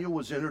Nathanael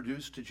was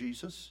introduced to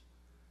Jesus?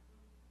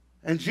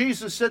 And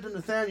Jesus said to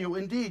Nathanael,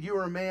 "Indeed, you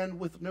are a man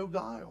with no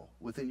guile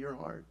within your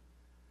heart."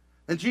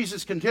 And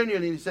Jesus continued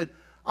and he said,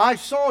 "I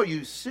saw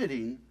you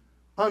sitting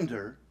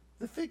under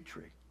the fig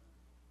tree."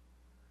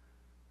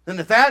 Then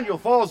Nathanael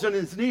falls on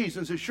his knees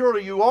and says,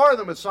 "Surely you are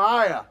the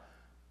Messiah.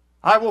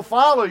 I will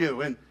follow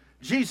you." And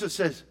Jesus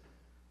says,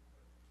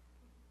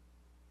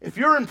 "If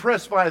you're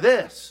impressed by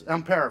this,"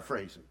 I'm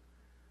paraphrasing,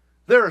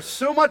 "there is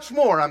so much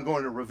more I'm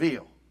going to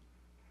reveal.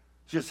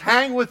 Just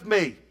hang with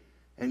me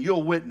and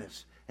you'll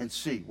witness and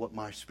see what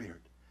my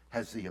Spirit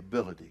has the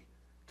ability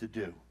to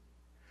do."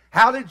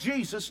 How did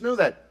Jesus know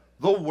that?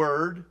 The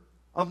word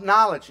of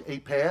knowledge, a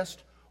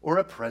past or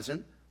a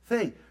present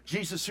thing.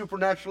 Jesus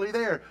supernaturally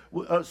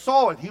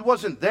saw it. He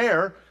wasn't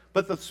there,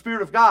 but the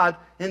Spirit of God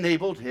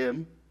enabled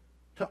him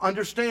to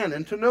understand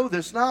and to know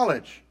this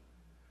knowledge.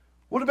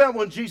 What about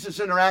when Jesus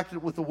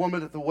interacted with the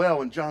woman at the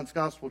well in John's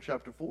Gospel,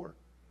 chapter 4?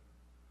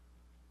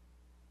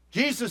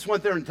 Jesus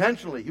went there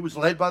intentionally. He was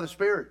led by the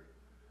Spirit.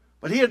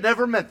 But he had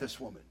never met this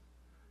woman.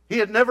 He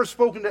had never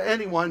spoken to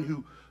anyone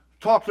who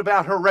talked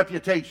about her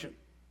reputation.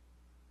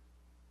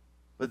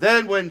 But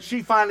then when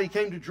she finally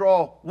came to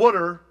draw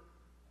water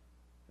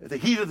at the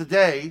heat of the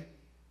day,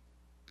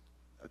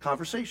 a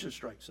conversation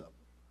strikes up.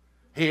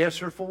 He asks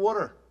her for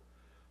water.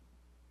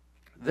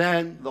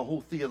 Then the whole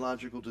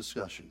theological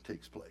discussion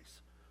takes place.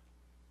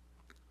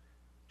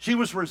 She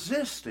was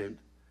resistant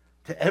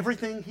to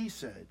everything he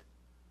said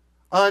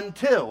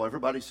until,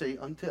 everybody say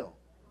until,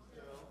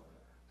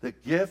 the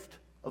gift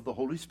of the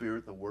Holy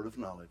Spirit, the word of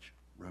knowledge,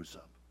 rose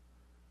up.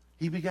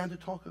 He began to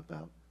talk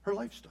about her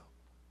lifestyle.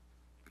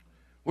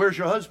 Where's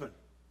your husband?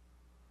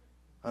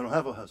 I don't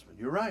have a husband.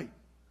 You're right.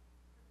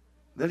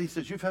 Then he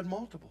says, you've had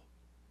multiple.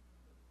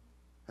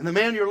 And the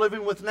man you're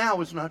living with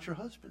now is not your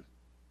husband.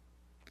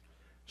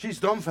 She's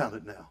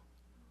dumbfounded now.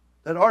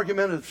 That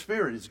argumentative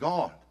spirit is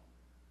gone.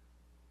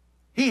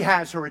 He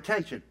has her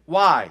attention.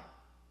 Why?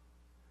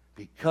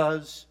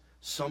 Because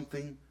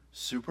something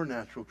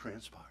supernatural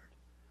transpired.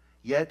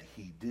 Yet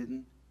he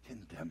didn't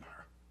condemn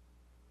her.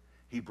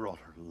 He brought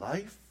her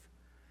life.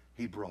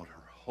 He brought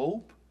her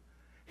hope.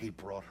 He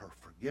brought her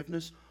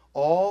forgiveness,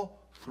 all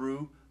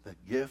through the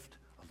gift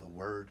of the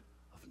word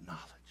of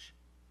knowledge.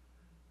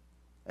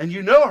 And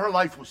you know her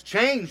life was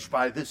changed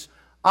by this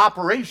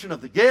operation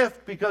of the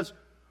gift, because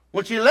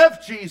when she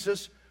left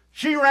Jesus,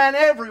 she ran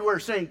everywhere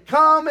saying,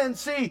 come and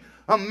see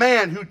a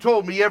man who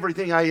told me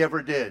everything I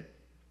ever did.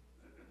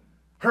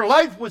 Her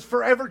life was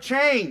forever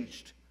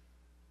changed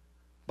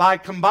by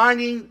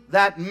combining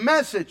that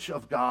message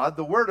of God,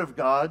 the Word of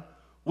God,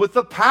 with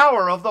the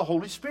power of the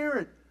Holy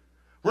Spirit.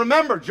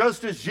 Remember,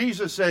 just as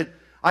Jesus said,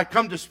 I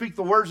come to speak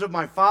the words of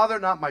my Father,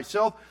 not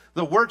myself.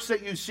 The works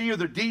that you see are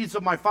the deeds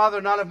of my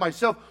Father, not of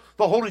myself.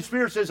 The Holy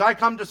Spirit says, I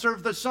come to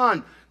serve the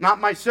Son,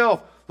 not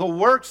myself. The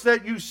works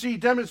that you see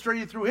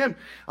demonstrated through him,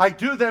 I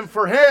do them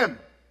for him.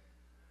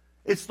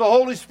 It's the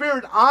Holy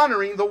Spirit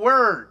honoring the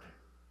Word.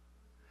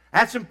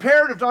 That's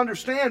imperative to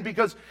understand,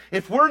 because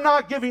if we're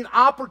not giving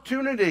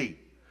opportunity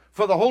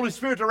for the Holy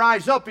Spirit to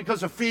rise up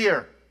because of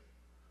fear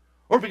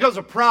or because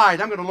of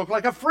pride, I'm going to look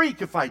like a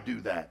freak if I do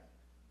that.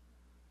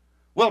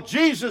 Well,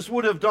 Jesus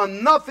would have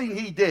done nothing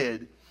he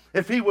did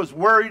if he was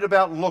worried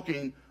about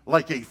looking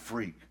like a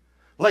freak,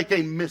 like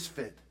a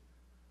misfit,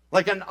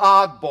 like an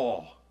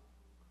oddball,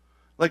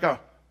 like a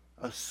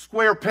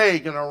square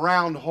peg in a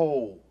round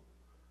hole.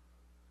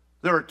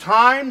 There are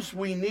times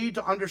we need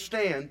to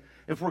understand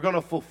if we're going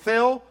to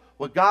fulfill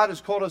what God has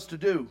called us to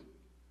do.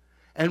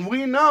 And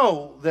we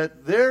know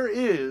that there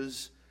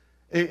is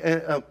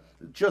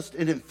just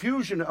an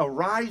infusion, a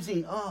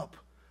rising up,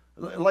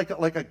 like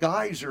a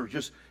geyser,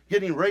 just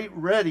getting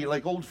ready,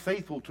 like Old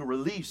Faithful, to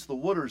release the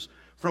waters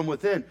from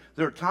within.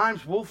 There are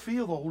times we'll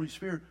feel the Holy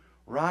Spirit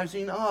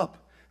rising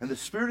up. And the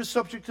Spirit is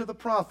subject to the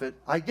prophet.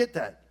 I get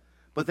that.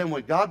 But then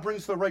when God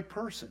brings the right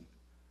person,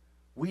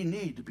 we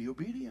need to be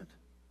obedient.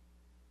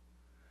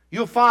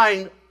 You'll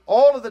find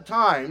all of the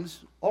times,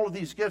 all of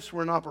these gifts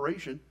were in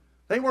operation.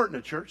 They weren't in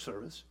a church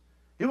service.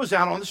 It was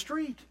out on the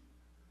street.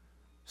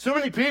 So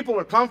many people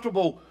are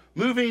comfortable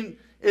moving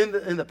in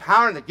the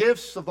power and the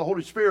gifts of the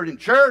Holy Spirit in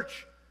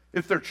church,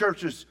 if their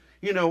churches,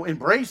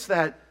 embrace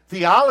that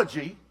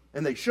theology,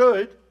 and they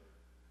should.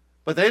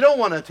 But they don't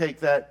want to take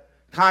that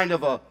kind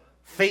of a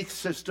faith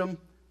system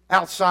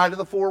outside of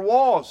the four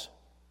walls.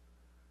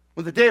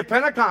 When the day of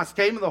Pentecost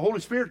came and the Holy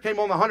Spirit came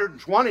on the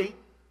 120,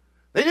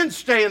 they didn't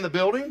stay in the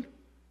building.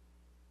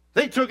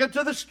 They took it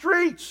to the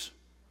streets.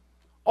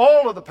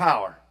 All of the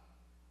power.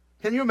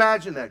 Can you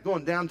imagine that,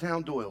 going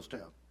downtown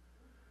Doylestown?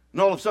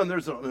 And all of a sudden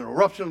there's an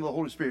eruption of the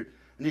Holy Spirit.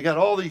 And you got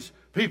all these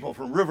people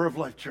from River of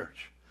Life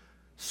Church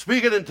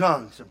speaking in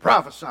tongues and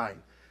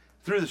prophesying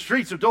through the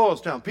streets of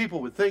Doylestown.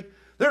 People would think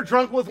they're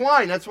drunk with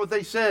wine. That's what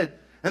they said.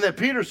 And then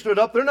Peter stood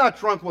up. They're not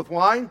drunk with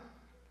wine.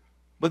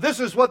 But this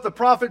is what the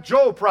prophet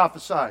Joel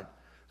prophesied.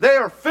 They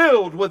are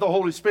filled with the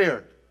Holy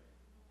Spirit.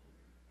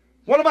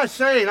 What am I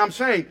saying? I'm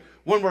saying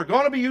when we're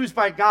going to be used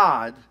by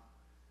God,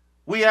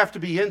 we have to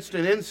be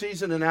instant in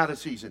season and out of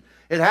season.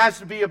 It has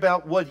to be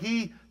about what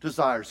he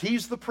desires.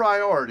 He's the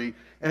priority,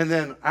 and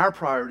then our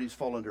priorities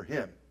fall under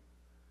him.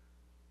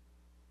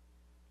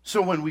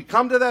 So when we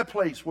come to that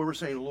place where we're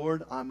saying,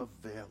 Lord, I'm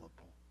available,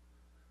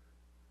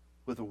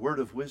 with a word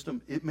of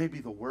wisdom, it may be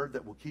the word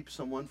that will keep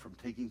someone from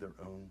taking their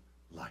own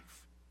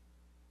life.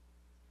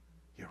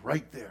 You're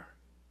right there.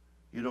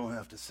 You don't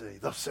have to say,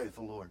 thus saith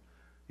the Lord.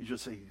 You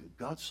just say,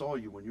 God saw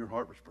you when your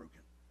heart was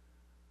broken.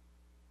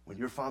 When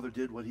your father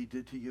did what he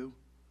did to you,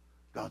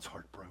 God's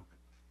heart broke.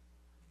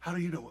 How do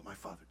you know what my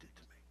father did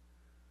to me?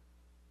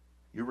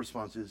 Your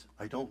response is,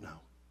 I don't know.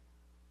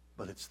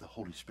 But it's the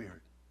Holy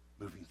Spirit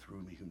moving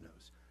through me who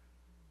knows.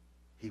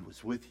 He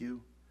was with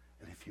you,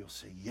 and if you'll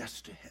say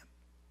yes to him,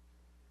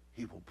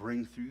 he will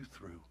bring you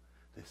through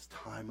this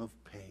time of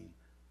pain,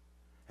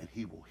 and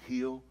he will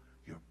heal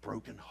your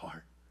broken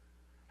heart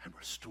and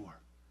restore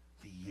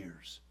the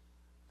years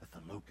that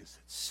the locust,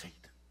 that Satan,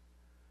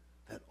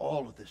 that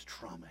all of this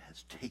trauma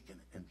has taken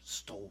and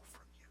stole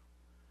from you.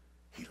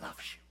 He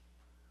loves you.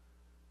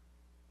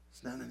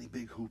 It's not any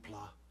big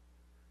hoopla.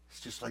 It's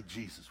just like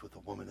Jesus with the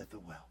woman at the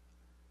well.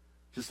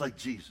 Just like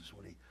Jesus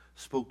when he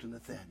spoke to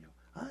Nathanael.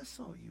 I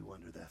saw you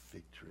under that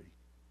fig tree.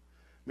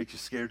 Makes you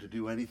scared to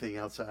do anything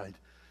outside.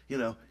 You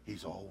know,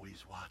 he's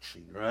always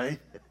watching, right?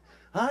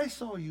 I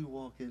saw you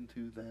walk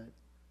into that.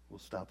 We'll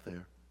stop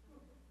there.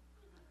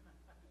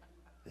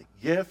 The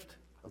gift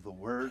of the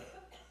word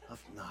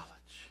of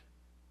knowledge.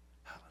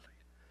 Hallelujah.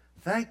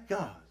 Thank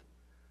God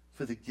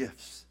for the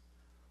gifts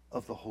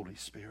of the Holy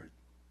Spirit.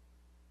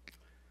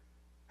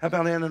 How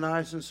about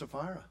Ananias and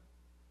Sapphira?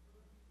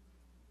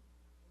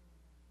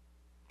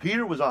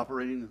 Peter was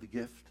operating in the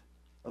gift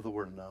of the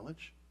word of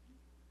knowledge.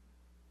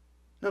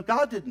 Now,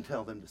 God didn't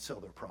tell them to sell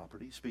their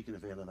property, speaking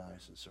of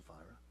Ananias and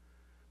Sapphira.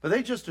 But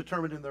they just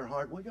determined in their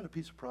heart, well, we got a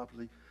piece of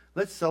property.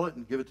 Let's sell it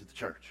and give it to the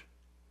church.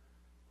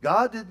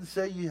 God didn't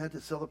say you had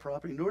to sell the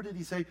property, nor did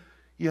he say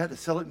you had to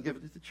sell it and give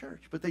it to the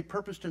church. But they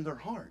purposed in their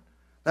heart.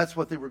 That's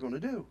what they were going to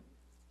do.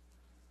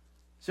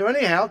 So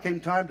anyhow, it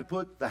came time to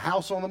put the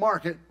house on the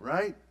market,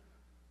 right?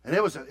 And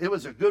it was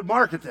a good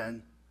market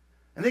then.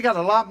 And they got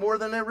a lot more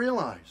than they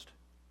realized.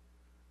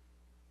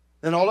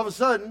 Then all of a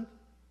sudden,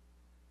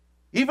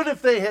 even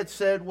if they had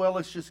said, well,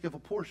 let's just give a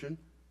portion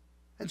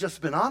and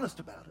just been honest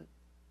about it,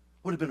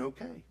 would have been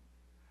okay.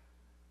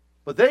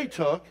 But they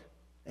took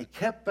and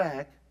kept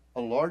back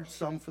a large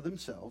sum for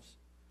themselves,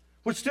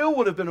 which still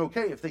would have been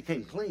okay if they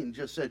came clean and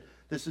just said,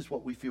 this is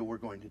what we feel we're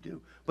going to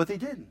do. But they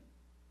didn't.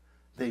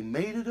 They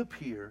made it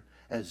appear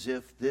as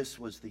if this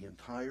was the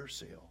entire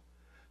sale,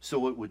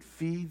 so it would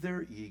feed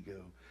their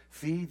ego,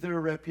 feed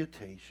their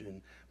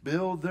reputation,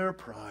 build their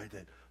pride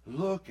that,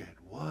 look at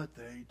what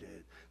they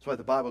did. That's why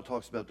the Bible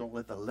talks about don't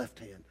let the left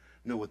hand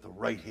know what the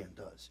right hand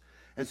does.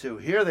 And so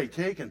here they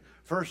take, and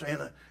first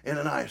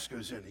Ananias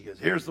goes in. He goes,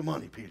 here's the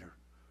money, Peter.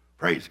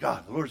 Praise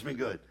God. The Lord's been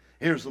good.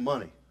 Here's the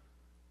money.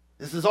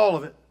 This is all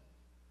of it.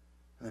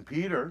 And then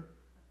Peter,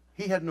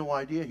 he had no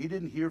idea. He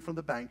didn't hear from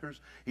the bankers.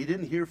 He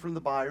didn't hear from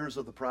the buyers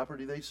of the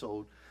property they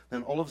sold.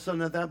 Then all of a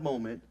sudden at that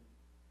moment,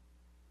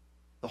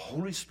 the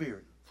Holy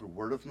Spirit, through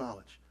word of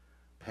knowledge,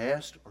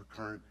 past or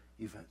current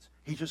events.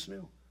 He just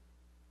knew.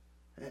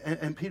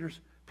 And Peter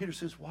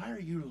says, why are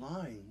you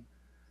lying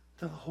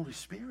to the Holy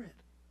Spirit?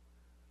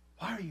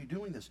 Why are you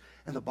doing this?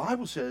 And the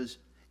Bible says,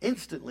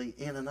 instantly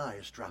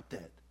Ananias dropped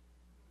dead.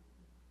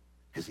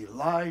 Because he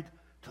lied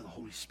to the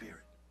Holy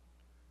Spirit.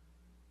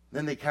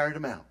 Then they carried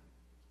him out.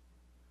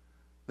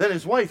 Then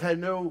his wife had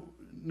no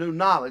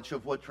knowledge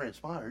of what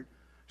transpired.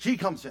 She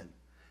comes in.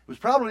 It was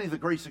probably the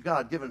grace of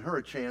God giving her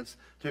a chance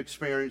to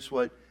experience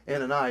what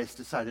Ananias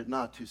decided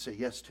not to say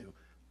yes to,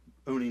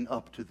 owning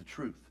up to the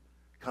truth,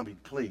 coming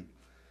clean.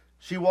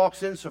 She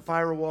walks in,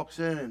 Sapphira walks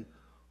in, and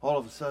all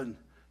of a sudden,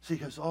 she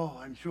goes, oh,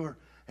 I'm sure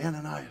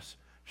Ananias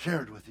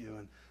shared with you.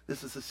 And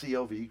this is the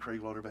CLV,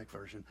 Craig Lauderback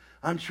version.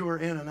 I'm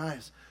sure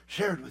Ananias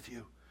shared with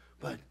you,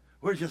 but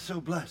we're just so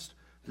blessed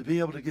to be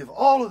able to give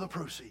all of the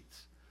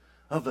proceeds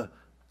of the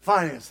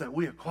finance that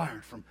we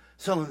acquired from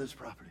selling this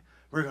property.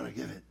 We're going to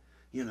give it,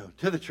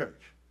 to the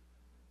church.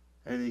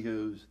 And he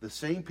goes, the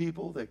same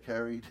people that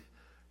carried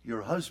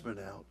your husband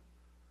out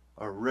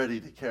are ready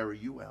to carry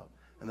you out.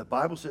 And the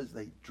Bible says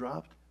they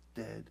dropped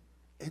dead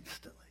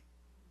instantly.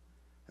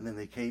 And then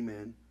they came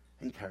in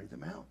and carried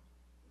them out.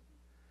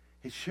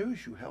 It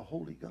shows you how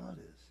holy God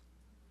is.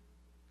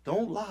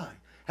 Don't lie.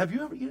 Have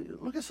you ever,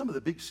 look at some of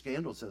the big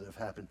scandals that have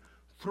happened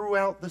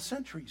throughout the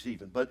centuries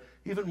even, but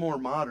even more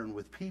modern,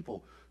 with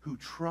people who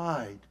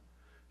tried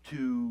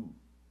to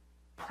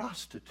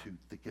prostitute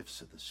the gifts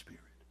of the Spirit.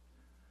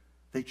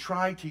 They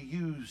tried to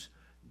use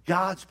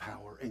God's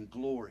power and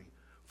glory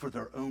for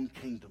their own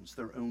kingdoms,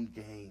 their own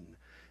gain.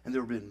 And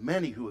there have been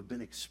many who have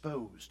been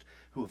exposed,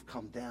 who have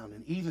come down,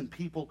 and even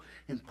people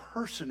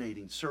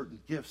impersonating certain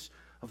gifts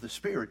of the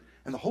Spirit.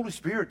 And the Holy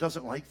Spirit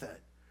doesn't like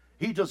that.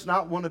 He does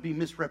not want to be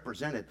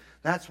misrepresented.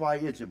 That's why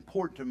it's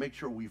important to make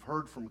sure we've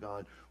heard from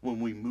God when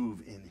we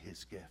move in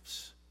his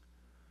gifts.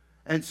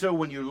 And so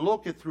when you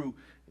look at through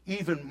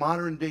even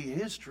modern day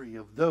history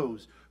of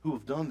those who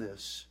have done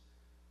this,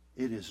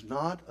 it is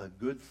not a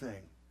good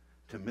thing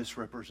to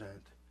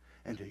misrepresent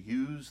and to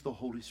use the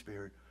Holy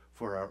Spirit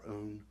for our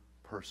own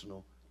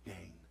personal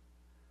gain.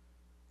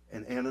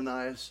 And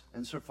Ananias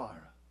and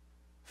Sapphira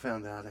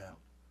found that out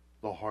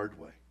the hard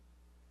way.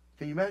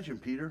 Can you imagine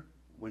Peter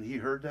when he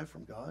heard that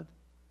from God?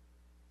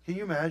 Can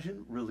you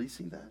imagine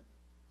releasing that?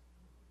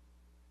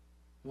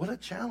 What a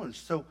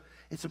challenge. So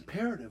it's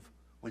imperative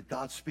when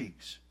God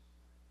speaks,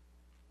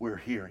 we're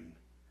hearing.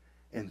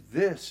 And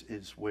this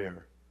is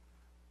where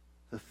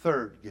the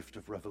third gift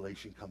of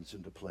revelation comes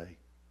into play.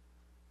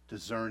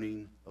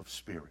 Discerning of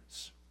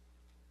spirits.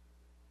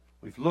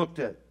 We've looked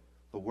at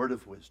the word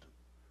of wisdom,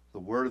 the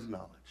word of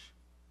knowledge.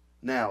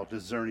 Now,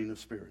 discerning of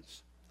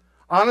spirits.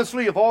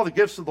 Honestly, of all the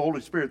gifts of the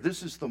Holy Spirit,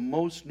 this is the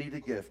most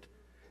needed gift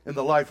in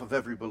the life of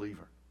every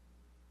believer.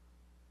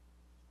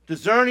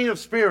 Discerning of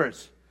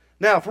spirits.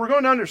 Now, if we're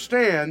going to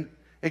understand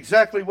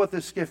exactly what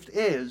this gift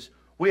is,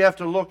 we have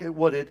to look at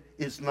what it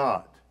is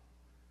not.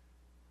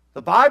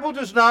 The Bible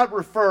does not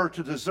refer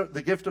to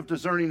the gift of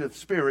discerning of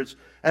spirits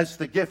as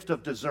the gift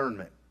of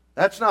discernment.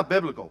 That's not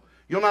biblical.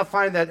 You'll not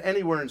find that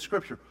anywhere in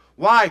Scripture.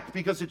 Why?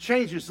 Because it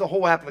changes the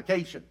whole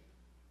application.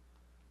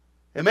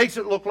 It makes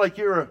it look like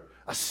you're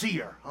a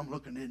seer. I'm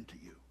looking into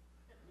you.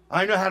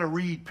 I know how to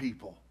read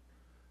people.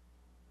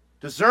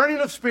 Discerning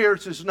of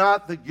spirits is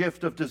not the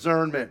gift of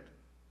discernment.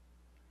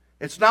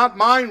 It's not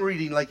mind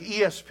reading like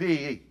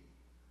ESP. I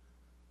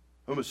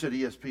almost said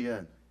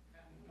ESPN.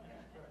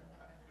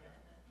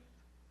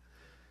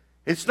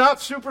 It's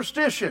not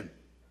superstition.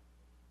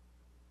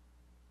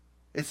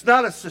 It's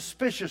not a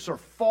suspicious or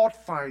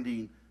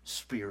fault-finding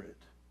spirit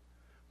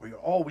where you're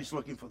always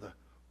looking for the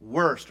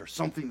worst or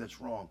something that's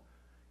wrong.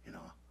 You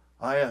know,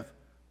 I have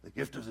the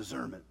gift of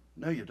discernment.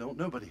 No, you don't.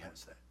 Nobody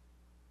has that.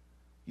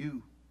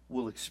 You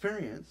will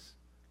experience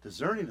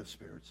discerning of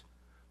spirits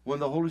when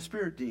the Holy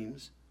Spirit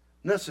deems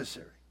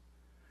necessary.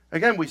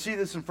 Again, we see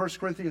this in 1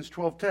 Corinthians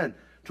 12:10.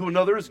 To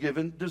another is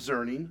given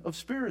discerning of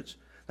spirits.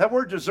 That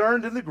word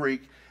discerned in the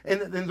Greek,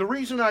 and the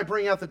reason I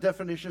bring out the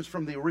definitions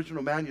from the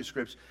original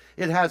manuscripts,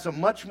 it has a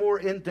much more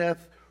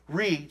in-depth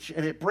reach,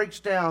 and it breaks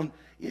down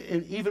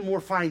in even more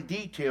fine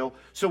detail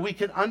so we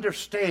can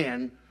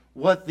understand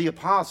what the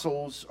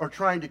apostles are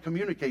trying to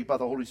communicate by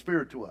the Holy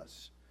Spirit to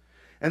us.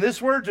 And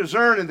this word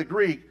discern in the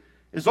Greek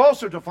is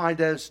also defined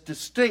as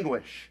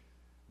distinguish,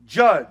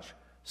 judge,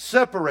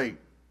 separate,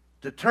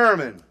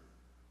 determine.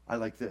 I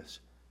like this.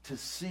 To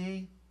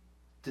see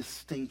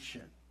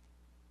distinction.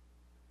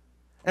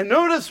 And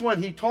notice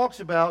when he talks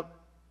about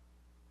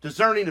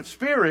discerning of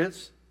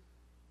spirits,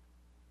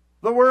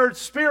 the word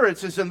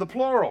spirits is in the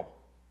plural.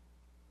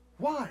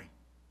 Why?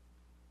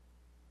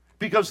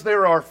 Because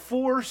there are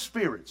 4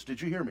 spirits.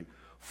 Did you hear me?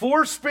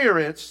 4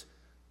 spirits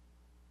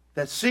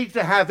that seek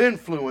to have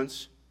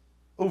influence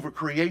over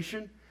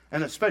creation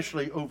and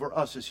especially over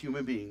us as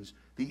human beings,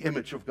 the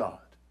image of God.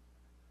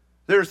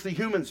 There's the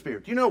human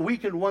spirit. You know, we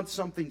can want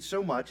something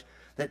so much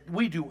that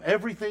we do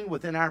everything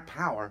within our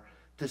power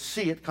to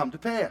see it come to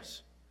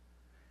pass.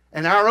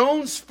 And our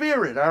own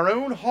spirit, our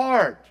own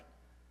heart,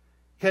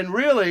 can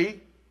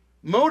really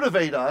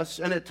motivate us.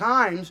 And at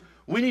times,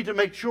 we need to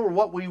make sure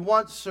what we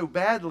want so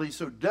badly,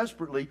 so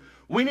desperately,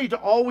 we need to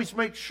always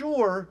make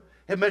sure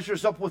it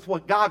measures up with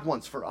what God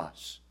wants for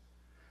us.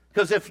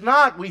 Because if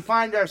not, we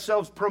find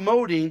ourselves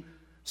promoting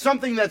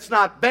something that's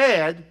not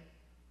bad,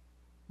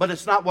 but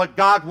it's not what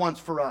God wants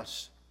for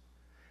us.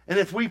 And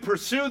if we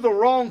pursue the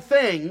wrong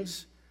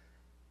things,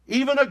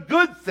 even a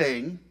good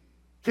thing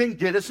can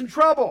get us in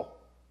trouble.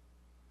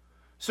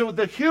 So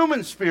the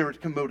human spirit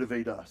can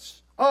motivate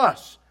us,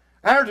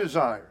 our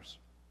desires.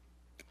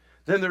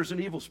 Then there's an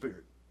evil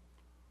spirit.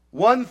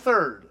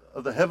 1/3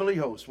 of the heavenly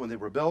host, when they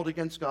rebelled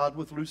against God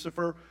with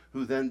Lucifer,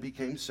 who then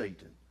became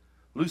Satan.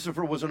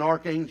 Lucifer was an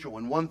archangel,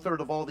 and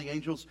 1/3 of all the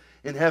angels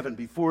in heaven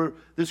before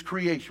this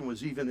creation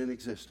was even in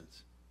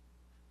existence.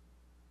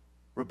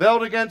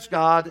 Rebelled against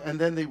God, and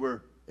then they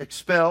were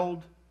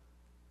expelled,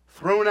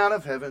 thrown out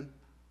of heaven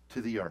to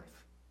the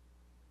earth.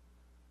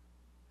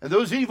 And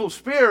those evil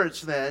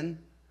spirits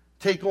then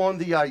take on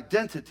the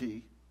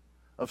identity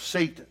of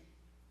Satan.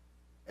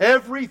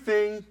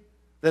 Everything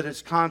that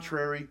is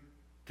contrary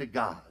to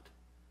God.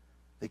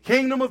 The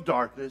kingdom of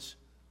darkness,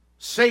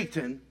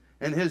 Satan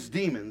and his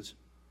demons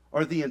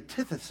are the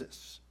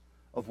antithesis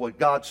of what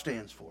God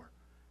stands for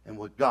and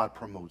what God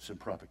promotes and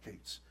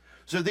propagates.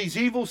 So these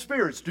evil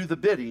spirits do the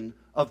bidding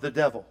of the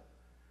devil.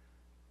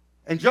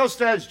 And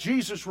just as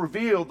Jesus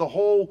revealed the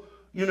whole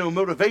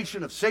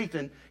motivation of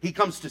Satan, he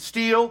comes to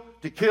steal,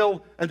 to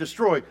kill, and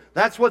destroy.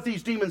 That's what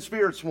these demon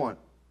spirits want.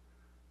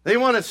 They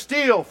want to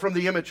steal from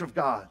the image of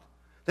God.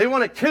 They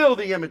want to kill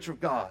the image of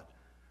God.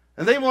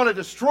 And they want to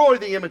destroy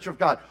the image of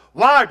God.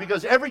 Why?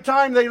 Because every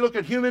time they look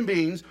at human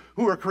beings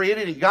who are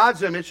created in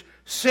God's image,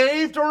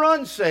 saved or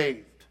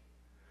unsaved,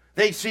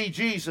 they see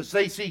Jesus,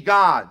 they see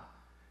God.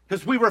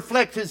 Because we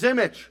reflect his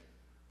image.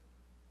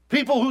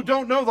 People who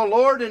don't know the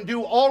Lord and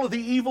do all of the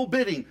evil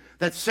bidding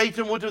that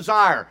Satan would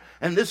desire.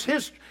 And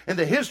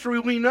the history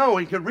we know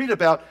and can read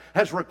about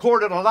has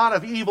recorded a lot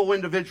of evil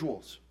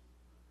individuals.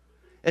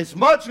 As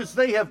much as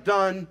they have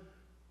done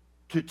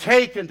to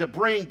take and to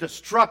bring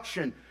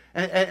destruction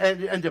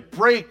and to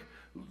break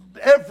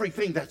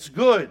everything that's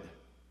good,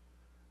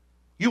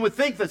 you would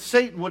think that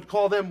Satan would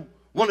call them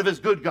one of his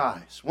good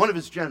guys, one of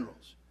his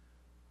generals.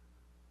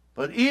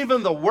 But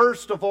even the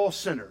worst of all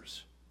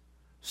sinners,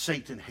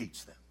 Satan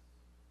hates them.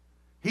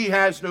 He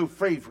has no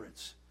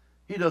favorites.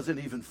 He doesn't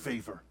even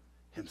favor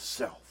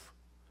himself.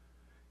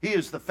 He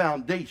is the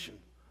foundation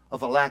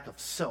of a lack of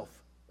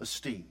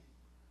self-esteem.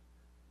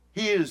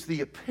 He is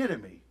the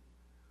epitome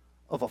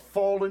of a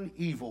fallen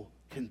evil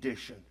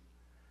condition.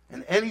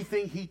 And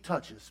anything he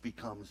touches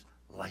becomes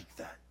like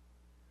that.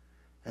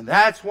 And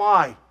that's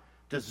why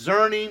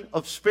discerning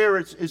of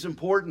spirits is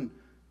important.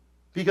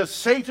 Because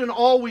Satan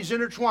always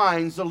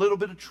intertwines a little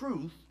bit of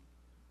truth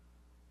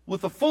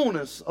with the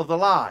fullness of the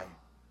lie.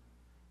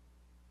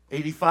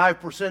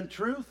 85%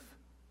 truth,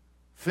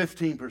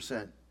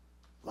 15%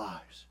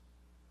 lies.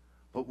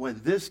 But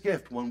when this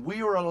gift, when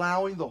we are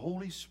allowing the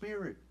Holy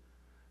Spirit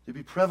to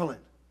be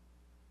prevalent,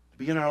 to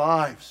be in our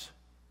lives,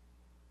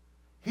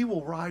 he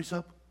will rise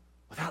up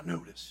without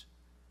notice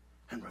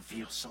and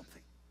reveal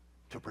something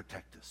to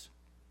protect us.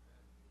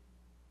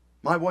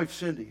 My wife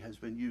Cindy has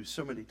been used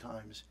so many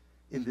times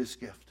in this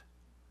gift.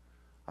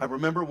 I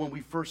remember when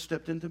we first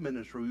stepped into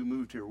ministry, we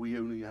moved here. We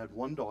only had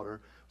one daughter.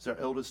 It was our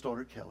eldest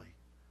daughter, Kelly.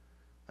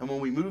 And when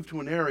we moved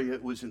to an area,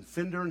 it was in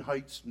Findhorn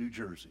Heights, New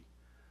Jersey.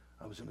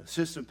 I was an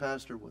assistant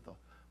pastor with a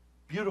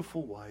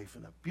beautiful wife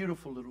and a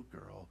beautiful little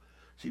girl.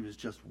 She was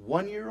just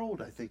 1 year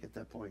old, I think, at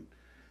that point.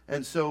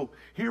 And so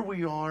here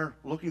we are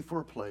looking for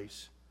a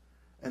place.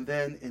 And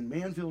then in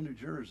Manville, New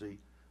Jersey,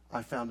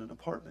 I found an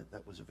apartment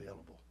that was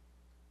available.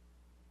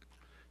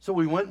 So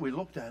we went and we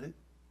looked at it,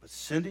 but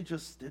Cindy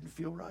just didn't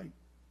feel right.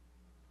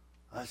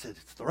 I said,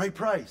 it's the right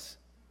price.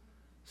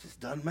 She says,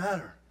 doesn't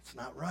matter. It's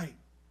not right.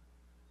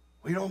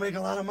 We don't make a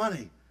lot of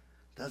money.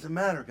 Doesn't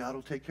matter. God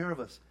will take care of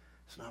us.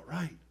 It's not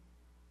right.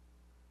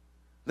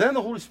 Then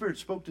the Holy Spirit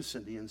spoke to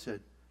Cindy and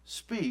said,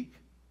 speak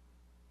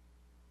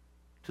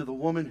to the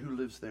woman who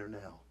lives there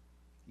now,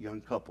 young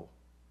couple.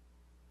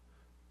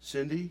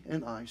 Cindy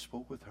and I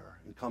spoke with her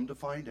and come to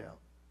find out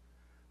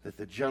that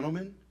the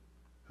gentleman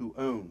who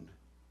owned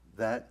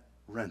that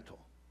rental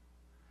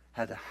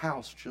had a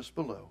house just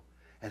below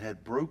and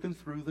had broken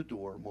through the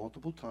door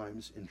multiple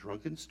times in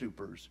drunken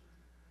stupors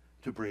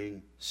to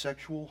bring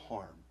sexual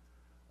harm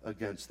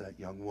against that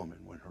young woman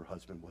when her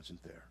husband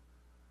wasn't there.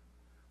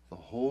 The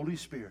Holy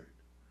Spirit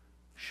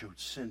showed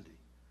Cindy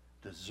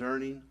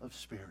discerning of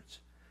spirits.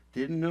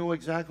 Didn't know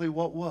exactly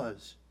what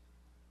was,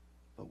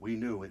 but we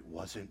knew it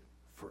wasn't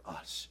for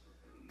us.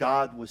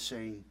 God was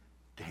saying,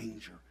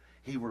 danger.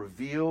 He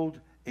revealed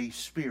a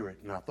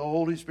spirit, not the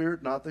Holy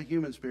Spirit, not the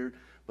human spirit,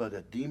 but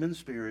a demon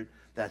spirit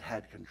that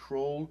had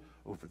control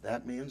over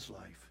that man's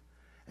life.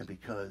 And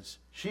because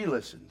she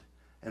listened,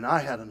 and I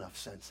had enough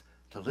sense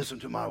to listen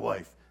to my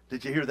wife.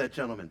 Did you hear that,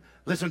 gentlemen?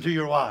 Listen to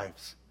your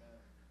wives.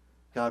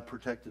 God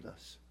protected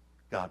us.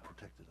 God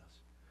protected us.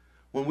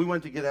 When we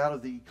went to get out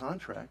of the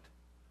contract,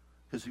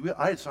 because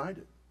I had signed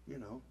it, you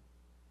know,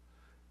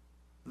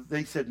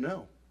 they said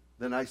no.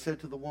 Then I said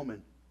to the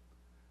woman,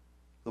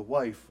 the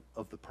wife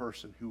of the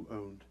person who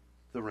owned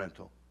the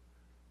rental,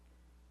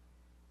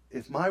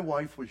 if my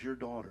wife was your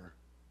daughter,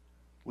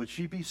 would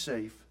she be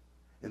safe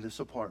in this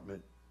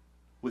apartment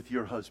with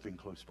your husband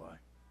close by?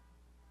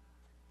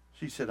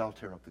 She said, I'll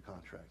tear up the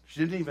contract. She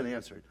didn't even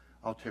answer it.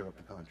 I'll tear up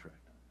the contract.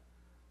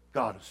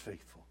 God is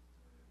faithful.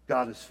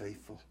 God is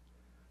faithful.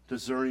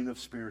 Discerning of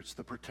spirits,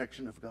 the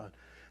protection of God.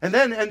 And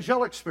then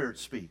angelic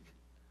spirits speak.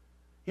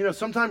 You know,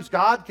 sometimes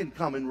God can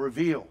come and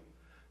reveal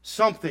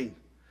something.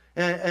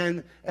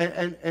 And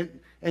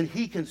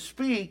he can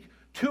speak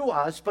to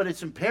us, but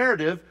it's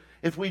imperative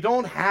if we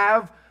don't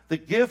have the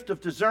gift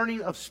of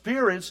discerning of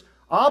spirits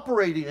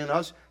operating in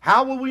us,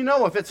 how will we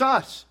know if it's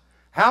us?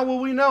 How will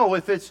we know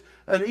if it's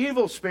an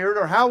evil spirit,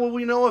 or how will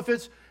we know if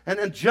it's an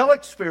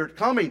angelic spirit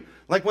coming?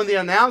 Like when the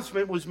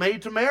announcement was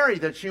made to Mary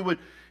that she would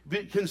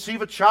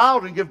conceive a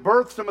child and give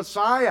birth to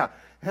Messiah.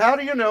 How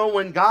do you know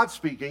when God's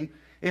speaking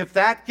if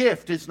that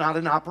gift is not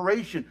in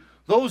operation?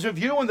 Those of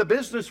you in the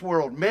business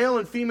world, male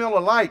and female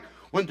alike,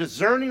 when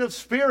discerning of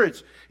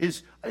spirits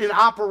is in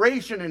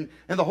operation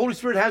and the Holy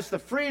Spirit has the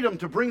freedom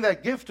to bring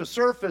that gift to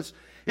surface,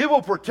 it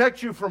will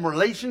protect you from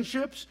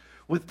relationships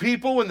with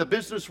people in the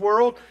business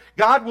world.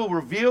 God will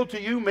reveal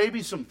to you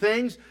maybe some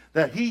things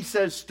that He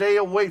says, stay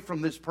away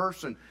from this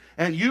person.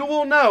 And you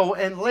will know,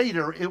 and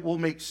later it will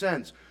make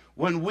sense.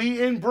 When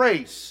we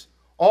embrace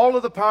all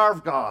of the power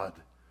of God,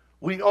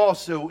 we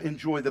also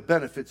enjoy the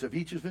benefits of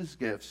each of His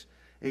gifts,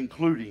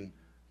 including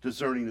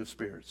discerning of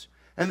spirits.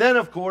 And then,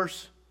 of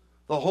course,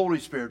 the Holy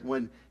Spirit,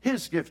 when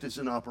His gift is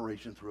in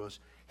operation through us,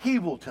 He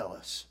will tell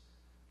us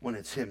when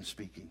it's Him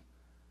speaking.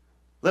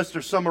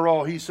 Lester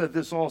Summerall, he said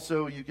this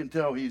also. You can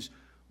tell he's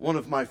one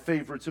of my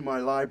favorites in my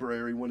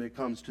library when it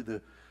comes to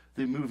the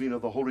moving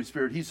of the Holy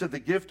Spirit. He said the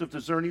gift of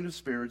discerning of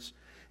spirits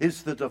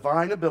is the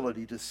divine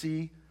ability to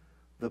see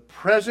the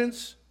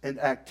presence and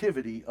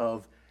activity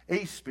of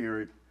a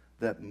spirit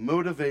that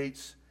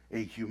motivates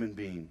a human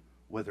being,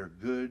 whether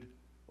good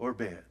or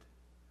bad.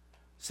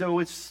 So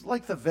it's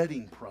like the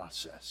vetting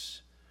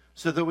process,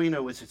 so that we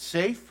know, is it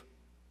safe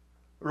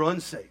or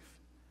unsafe?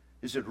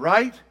 Is it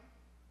right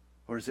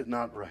or is it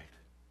not right?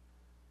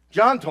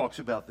 John talks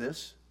about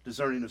this,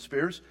 discerning of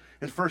spirits.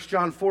 In 1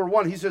 John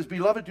 4:1, he says,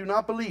 Beloved, do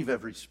not believe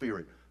every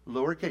spirit.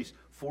 Lowercase,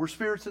 4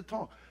 spirits that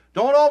talk.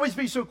 Don't always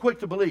be so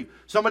quick to believe.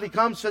 Somebody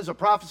comes, says a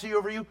prophecy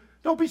over you.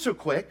 Don't be so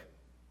quick.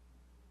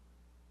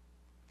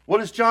 What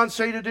does John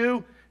say to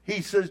do?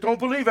 He says, don't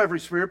believe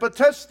every spirit, but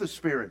test the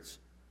spirits,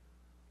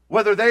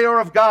 whether they are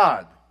of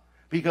God,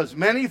 because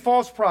many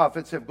false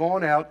prophets have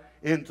gone out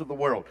into the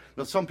world.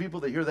 Now, some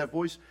people, they hear that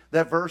voice,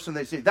 that verse, and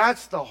they say,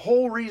 that's the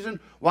whole reason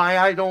why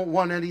I don't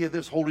want any of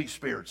this Holy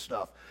Spirit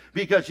stuff.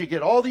 Because you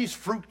get all these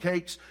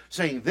fruitcakes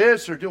saying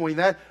this or doing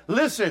that.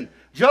 Listen,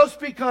 just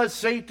because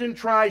Satan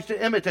tries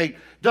to imitate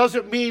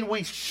doesn't mean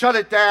we shut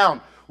it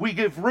down. We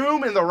give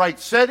room in the right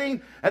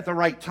setting, at the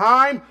right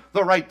time,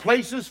 the right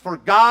places for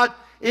God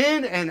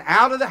in and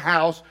out of the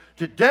house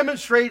to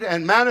demonstrate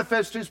and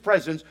manifest His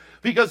presence.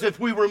 Because if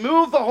we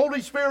remove the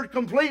Holy Spirit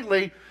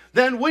completely,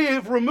 then we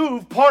have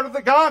removed part of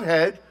the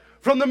Godhead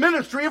from the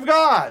ministry of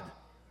God.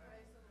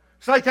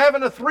 It's like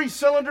having a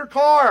 3-cylinder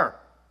car.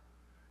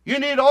 You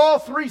need all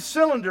 3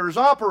 cylinders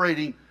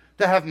operating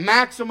to have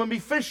maximum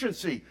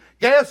efficiency,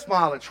 gas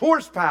mileage,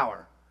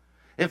 horsepower.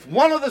 If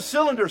one of the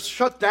cylinders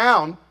shut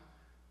down,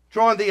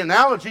 drawing the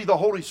analogy, the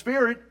Holy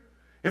Spirit,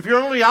 if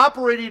you're only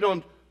operating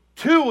on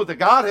 2 of the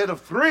Godhead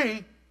of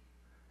 3,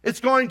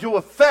 it's going to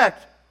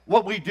affect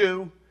what we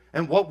do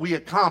and what we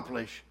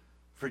accomplish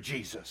for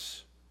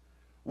Jesus.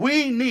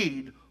 We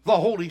need the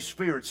Holy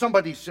Spirit.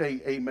 Somebody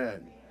say amen.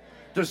 Amen.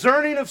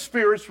 Discerning of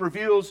spirits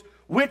reveals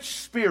which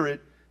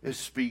spirit is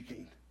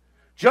speaking.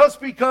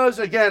 Just because,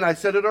 again, I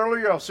said it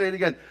earlier, I'll say it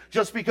again,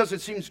 just because it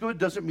seems good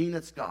doesn't mean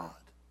it's God.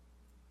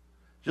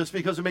 Just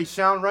because it may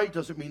sound right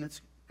doesn't mean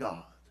it's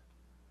God.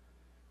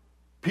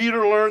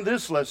 Peter learned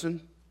this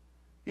lesson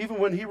even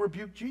when he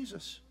rebuked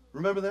Jesus.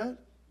 Remember that?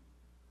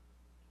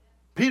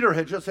 Peter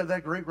had just had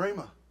that great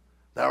rhema.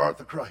 Thou art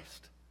the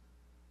Christ,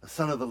 the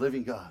Son of the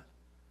living God.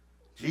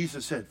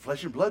 Jesus said,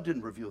 flesh and blood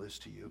didn't reveal this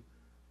to you,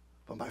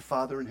 but my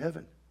Father in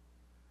heaven.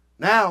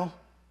 Now,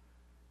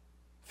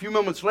 a few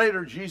moments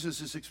later,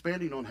 Jesus is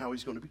expanding on how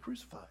he's going to be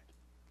crucified.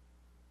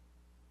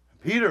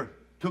 Peter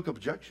took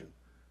objection.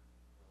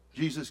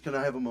 Jesus, can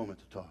I have a moment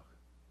to talk?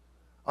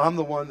 I'm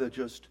the one that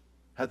just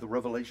had the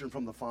revelation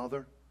from the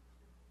Father.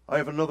 I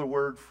have another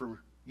word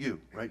for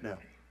you right now.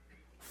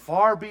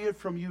 Far be it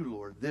from you,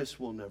 Lord, this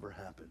will never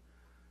happen.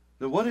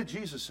 Then what did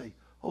Jesus say?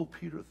 Oh,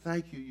 Peter,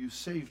 thank you, you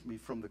saved me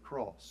from the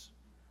cross.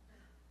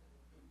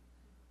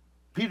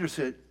 Peter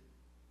said,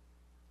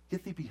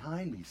 get thee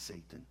behind me,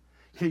 Satan.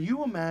 Can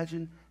you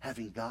imagine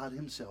having God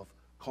himself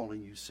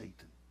calling you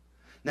Satan?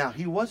 Now,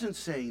 he wasn't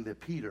saying that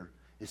Peter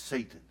is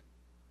Satan.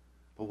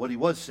 But what he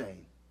was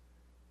saying,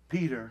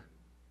 Peter,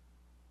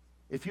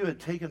 if you had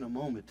taken a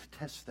moment to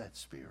test that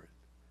spirit,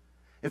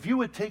 if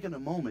you had taken a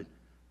moment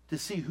to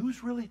see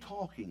who's really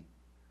talking,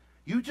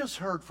 you just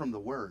heard from the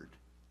Word.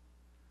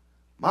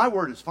 My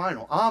word is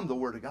final. I'm the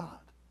Word of God,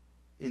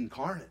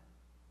 incarnate.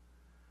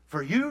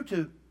 For you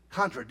to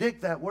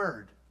contradict that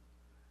word,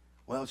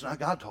 well, it's not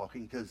God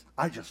talking because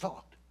I just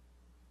talked.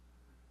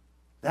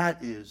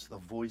 That is the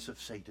voice of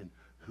Satan,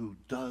 who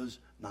does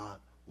not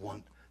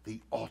want the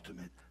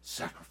ultimate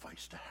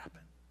sacrifice to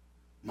happen.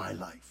 My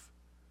life.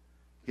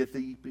 Get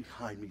thee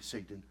behind me,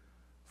 Satan,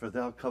 for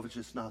thou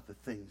covetest not the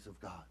things of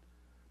God,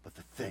 but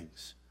the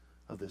things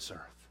of this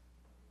earth.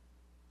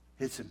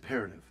 It's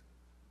imperative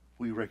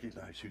we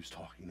recognize who's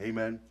talking.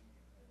 Amen.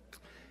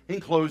 In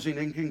closing,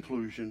 in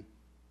conclusion,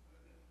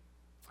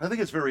 I think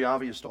it's very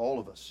obvious to all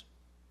of us,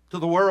 to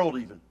the world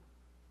even,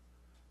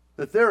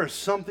 that there is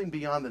something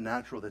beyond the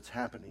natural that's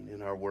happening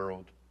in our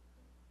world.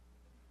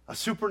 A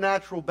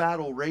supernatural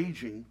battle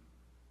raging,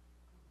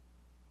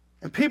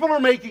 and people are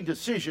making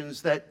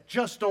decisions that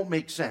just don't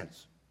make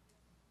sense.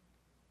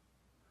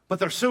 But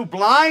they're so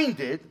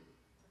blinded,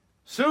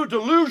 so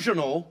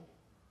delusional,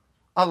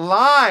 a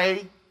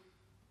lie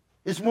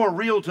is more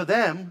real to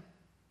them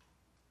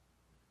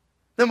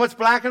than what's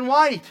black and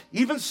white,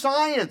 even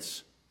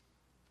science.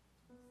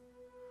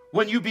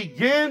 When you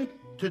begin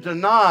to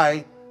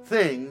deny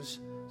things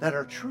that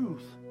are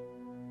truth,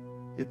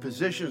 it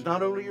positions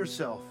not only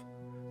yourself,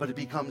 but it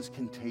becomes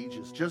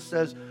contagious. Just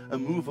as a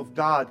move of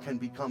God can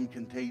become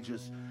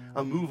contagious,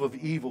 a move of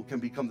evil can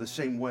become the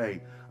same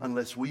way,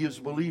 unless we as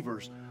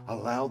believers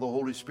allow the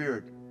Holy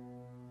Spirit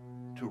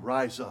to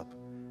rise up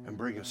and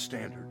bring a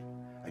standard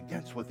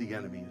against what the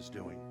enemy is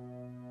doing.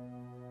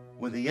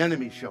 When the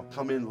enemy shall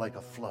come in like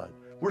a flood,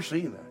 we're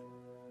seeing that.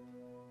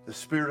 The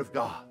Spirit of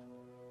God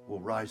will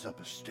rise up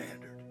a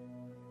standard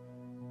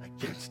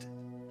against it.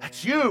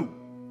 That's you.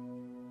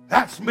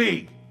 That's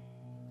me.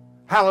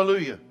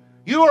 Hallelujah.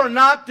 You are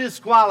not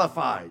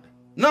disqualified.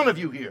 None of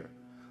you here.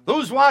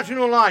 Those watching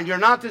online, you're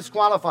not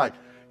disqualified.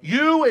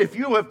 You, if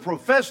you have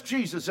professed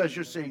Jesus as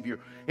your Savior,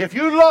 if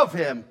you love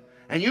Him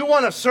and you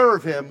want to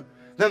serve Him,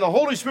 then the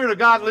Holy Spirit of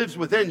God lives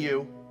within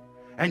you,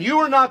 and you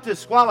are not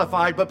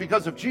disqualified, but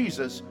because of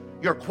Jesus,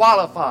 you're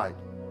qualified.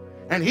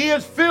 And He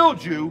has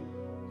filled you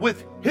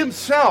with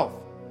Himself,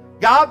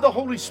 God the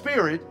Holy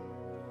Spirit,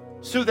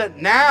 so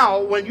that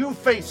now when you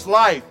face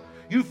life,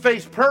 you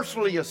face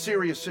personally a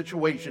serious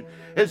situation,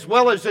 as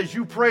well as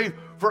you pray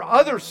for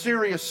other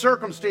serious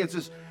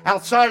circumstances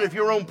outside of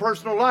your own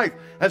personal life,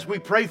 as we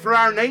pray for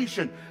our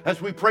nation,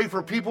 as we pray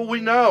for people we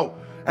know,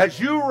 as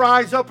you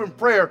rise up in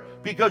prayer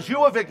because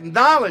you have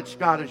acknowledged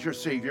God as your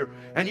Savior,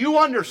 and you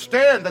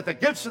understand that the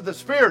gifts of the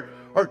Spirit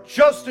are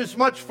just as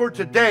much for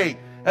today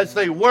as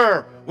they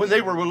were when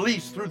they were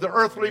released through the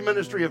earthly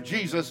ministry of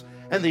Jesus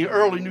and the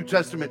early New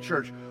Testament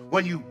church.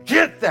 When you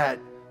get that,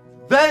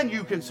 then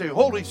you can say,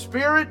 Holy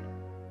Spirit,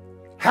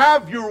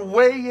 have your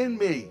way in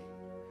me.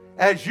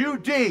 As you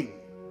deem,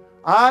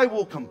 I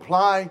will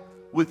comply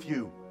with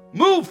you.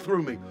 Move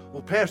through me.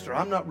 Well, Pastor,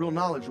 I'm not real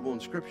knowledgeable in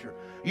Scripture.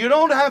 You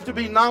don't have to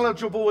be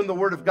knowledgeable in the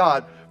Word of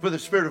God for the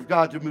Spirit of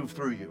God to move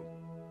through you.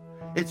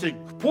 It's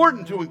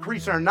important to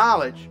increase our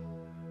knowledge,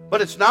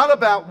 but it's not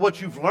about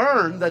what you've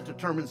learned that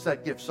determines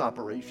that gift's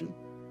operation.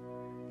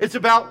 It's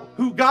about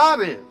who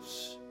God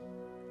is.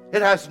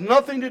 It has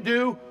nothing to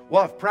do,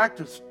 well, I've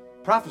practiced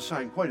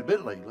prophesying quite a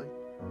bit lately.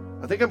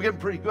 I think I'm getting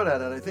pretty good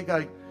at it. I think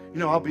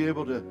I'll be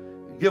able to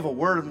give a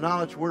word of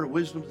knowledge, a word of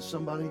wisdom to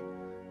somebody.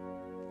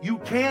 You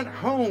can't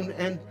hone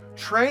and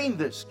train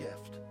this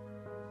gift.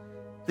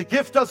 The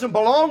gift doesn't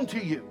belong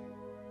to you.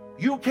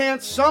 You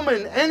can't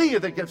summon any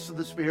of the gifts of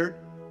the Spirit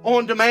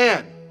on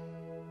demand.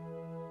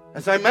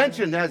 As I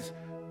mentioned, as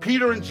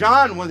Peter and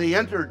John, when they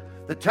entered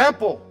the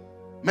temple,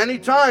 many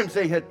times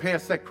they had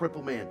passed that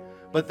crippled man.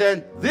 But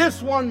then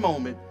this one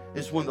moment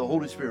is when the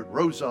Holy Spirit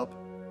rose up,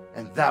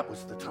 and that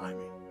was the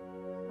timing.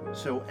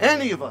 So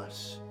any of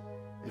us,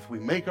 if we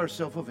make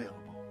ourselves available,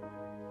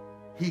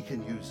 He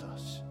can use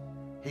us.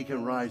 He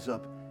can rise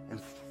up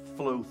and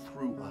flow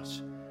through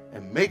us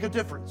and make a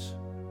difference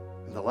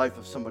in the life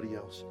of somebody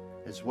else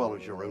as well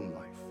as your own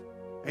life.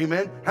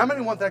 Amen? How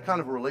many want that kind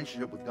of a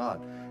relationship with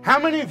God? How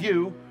many of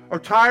you are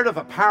tired of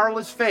a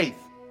powerless faith?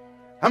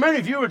 How many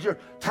of you are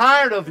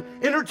tired of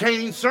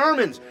entertaining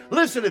sermons?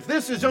 Listen, if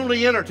this is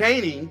only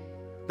entertaining,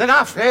 then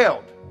I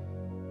failed.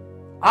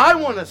 I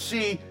want to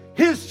see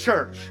His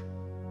church,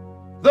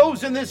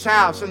 those in this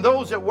house and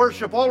those that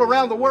worship all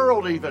around the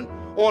world, even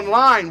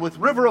online with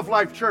River of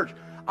Life Church.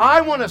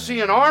 I want to see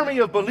an army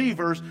of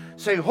believers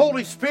say,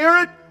 Holy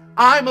Spirit,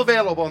 I'm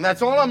available. And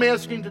that's all I'm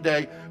asking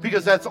today,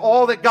 because that's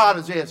all that God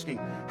is asking.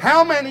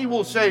 How many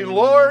will say,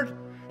 Lord,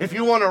 if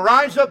you want to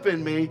rise up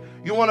in me,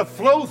 you want to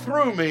flow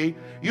through me,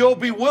 you'll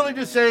be willing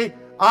to say,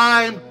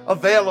 I'm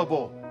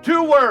available.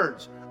 2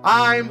 words,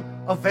 I'm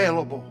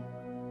available.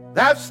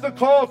 That's the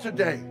call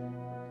today.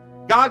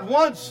 God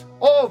wants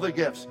all the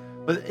gifts,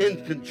 but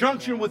in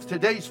conjunction with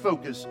today's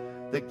focus,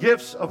 the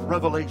gifts of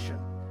revelation,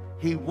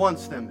 He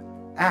wants them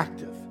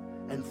active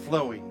and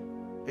flowing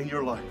in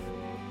your life.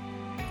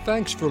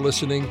 Thanks for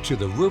listening to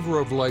the River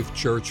of Life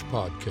Church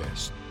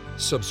podcast.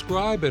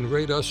 Subscribe and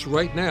rate us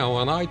right now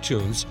on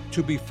iTunes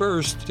to be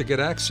first to get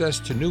access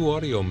to new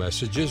audio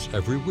messages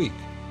every week.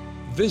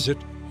 Visit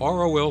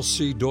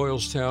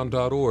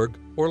rolcdoylestown.org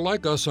or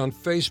like us on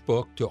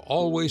Facebook to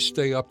always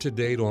stay up to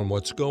date on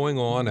what's going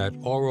on at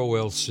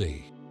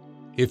ROLC.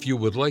 If you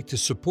would like to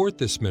support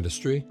this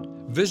ministry,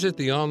 visit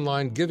the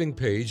online giving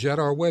page at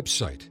our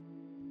website.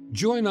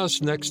 Join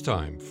us next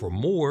time for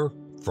more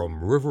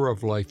from River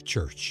of Life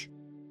Church.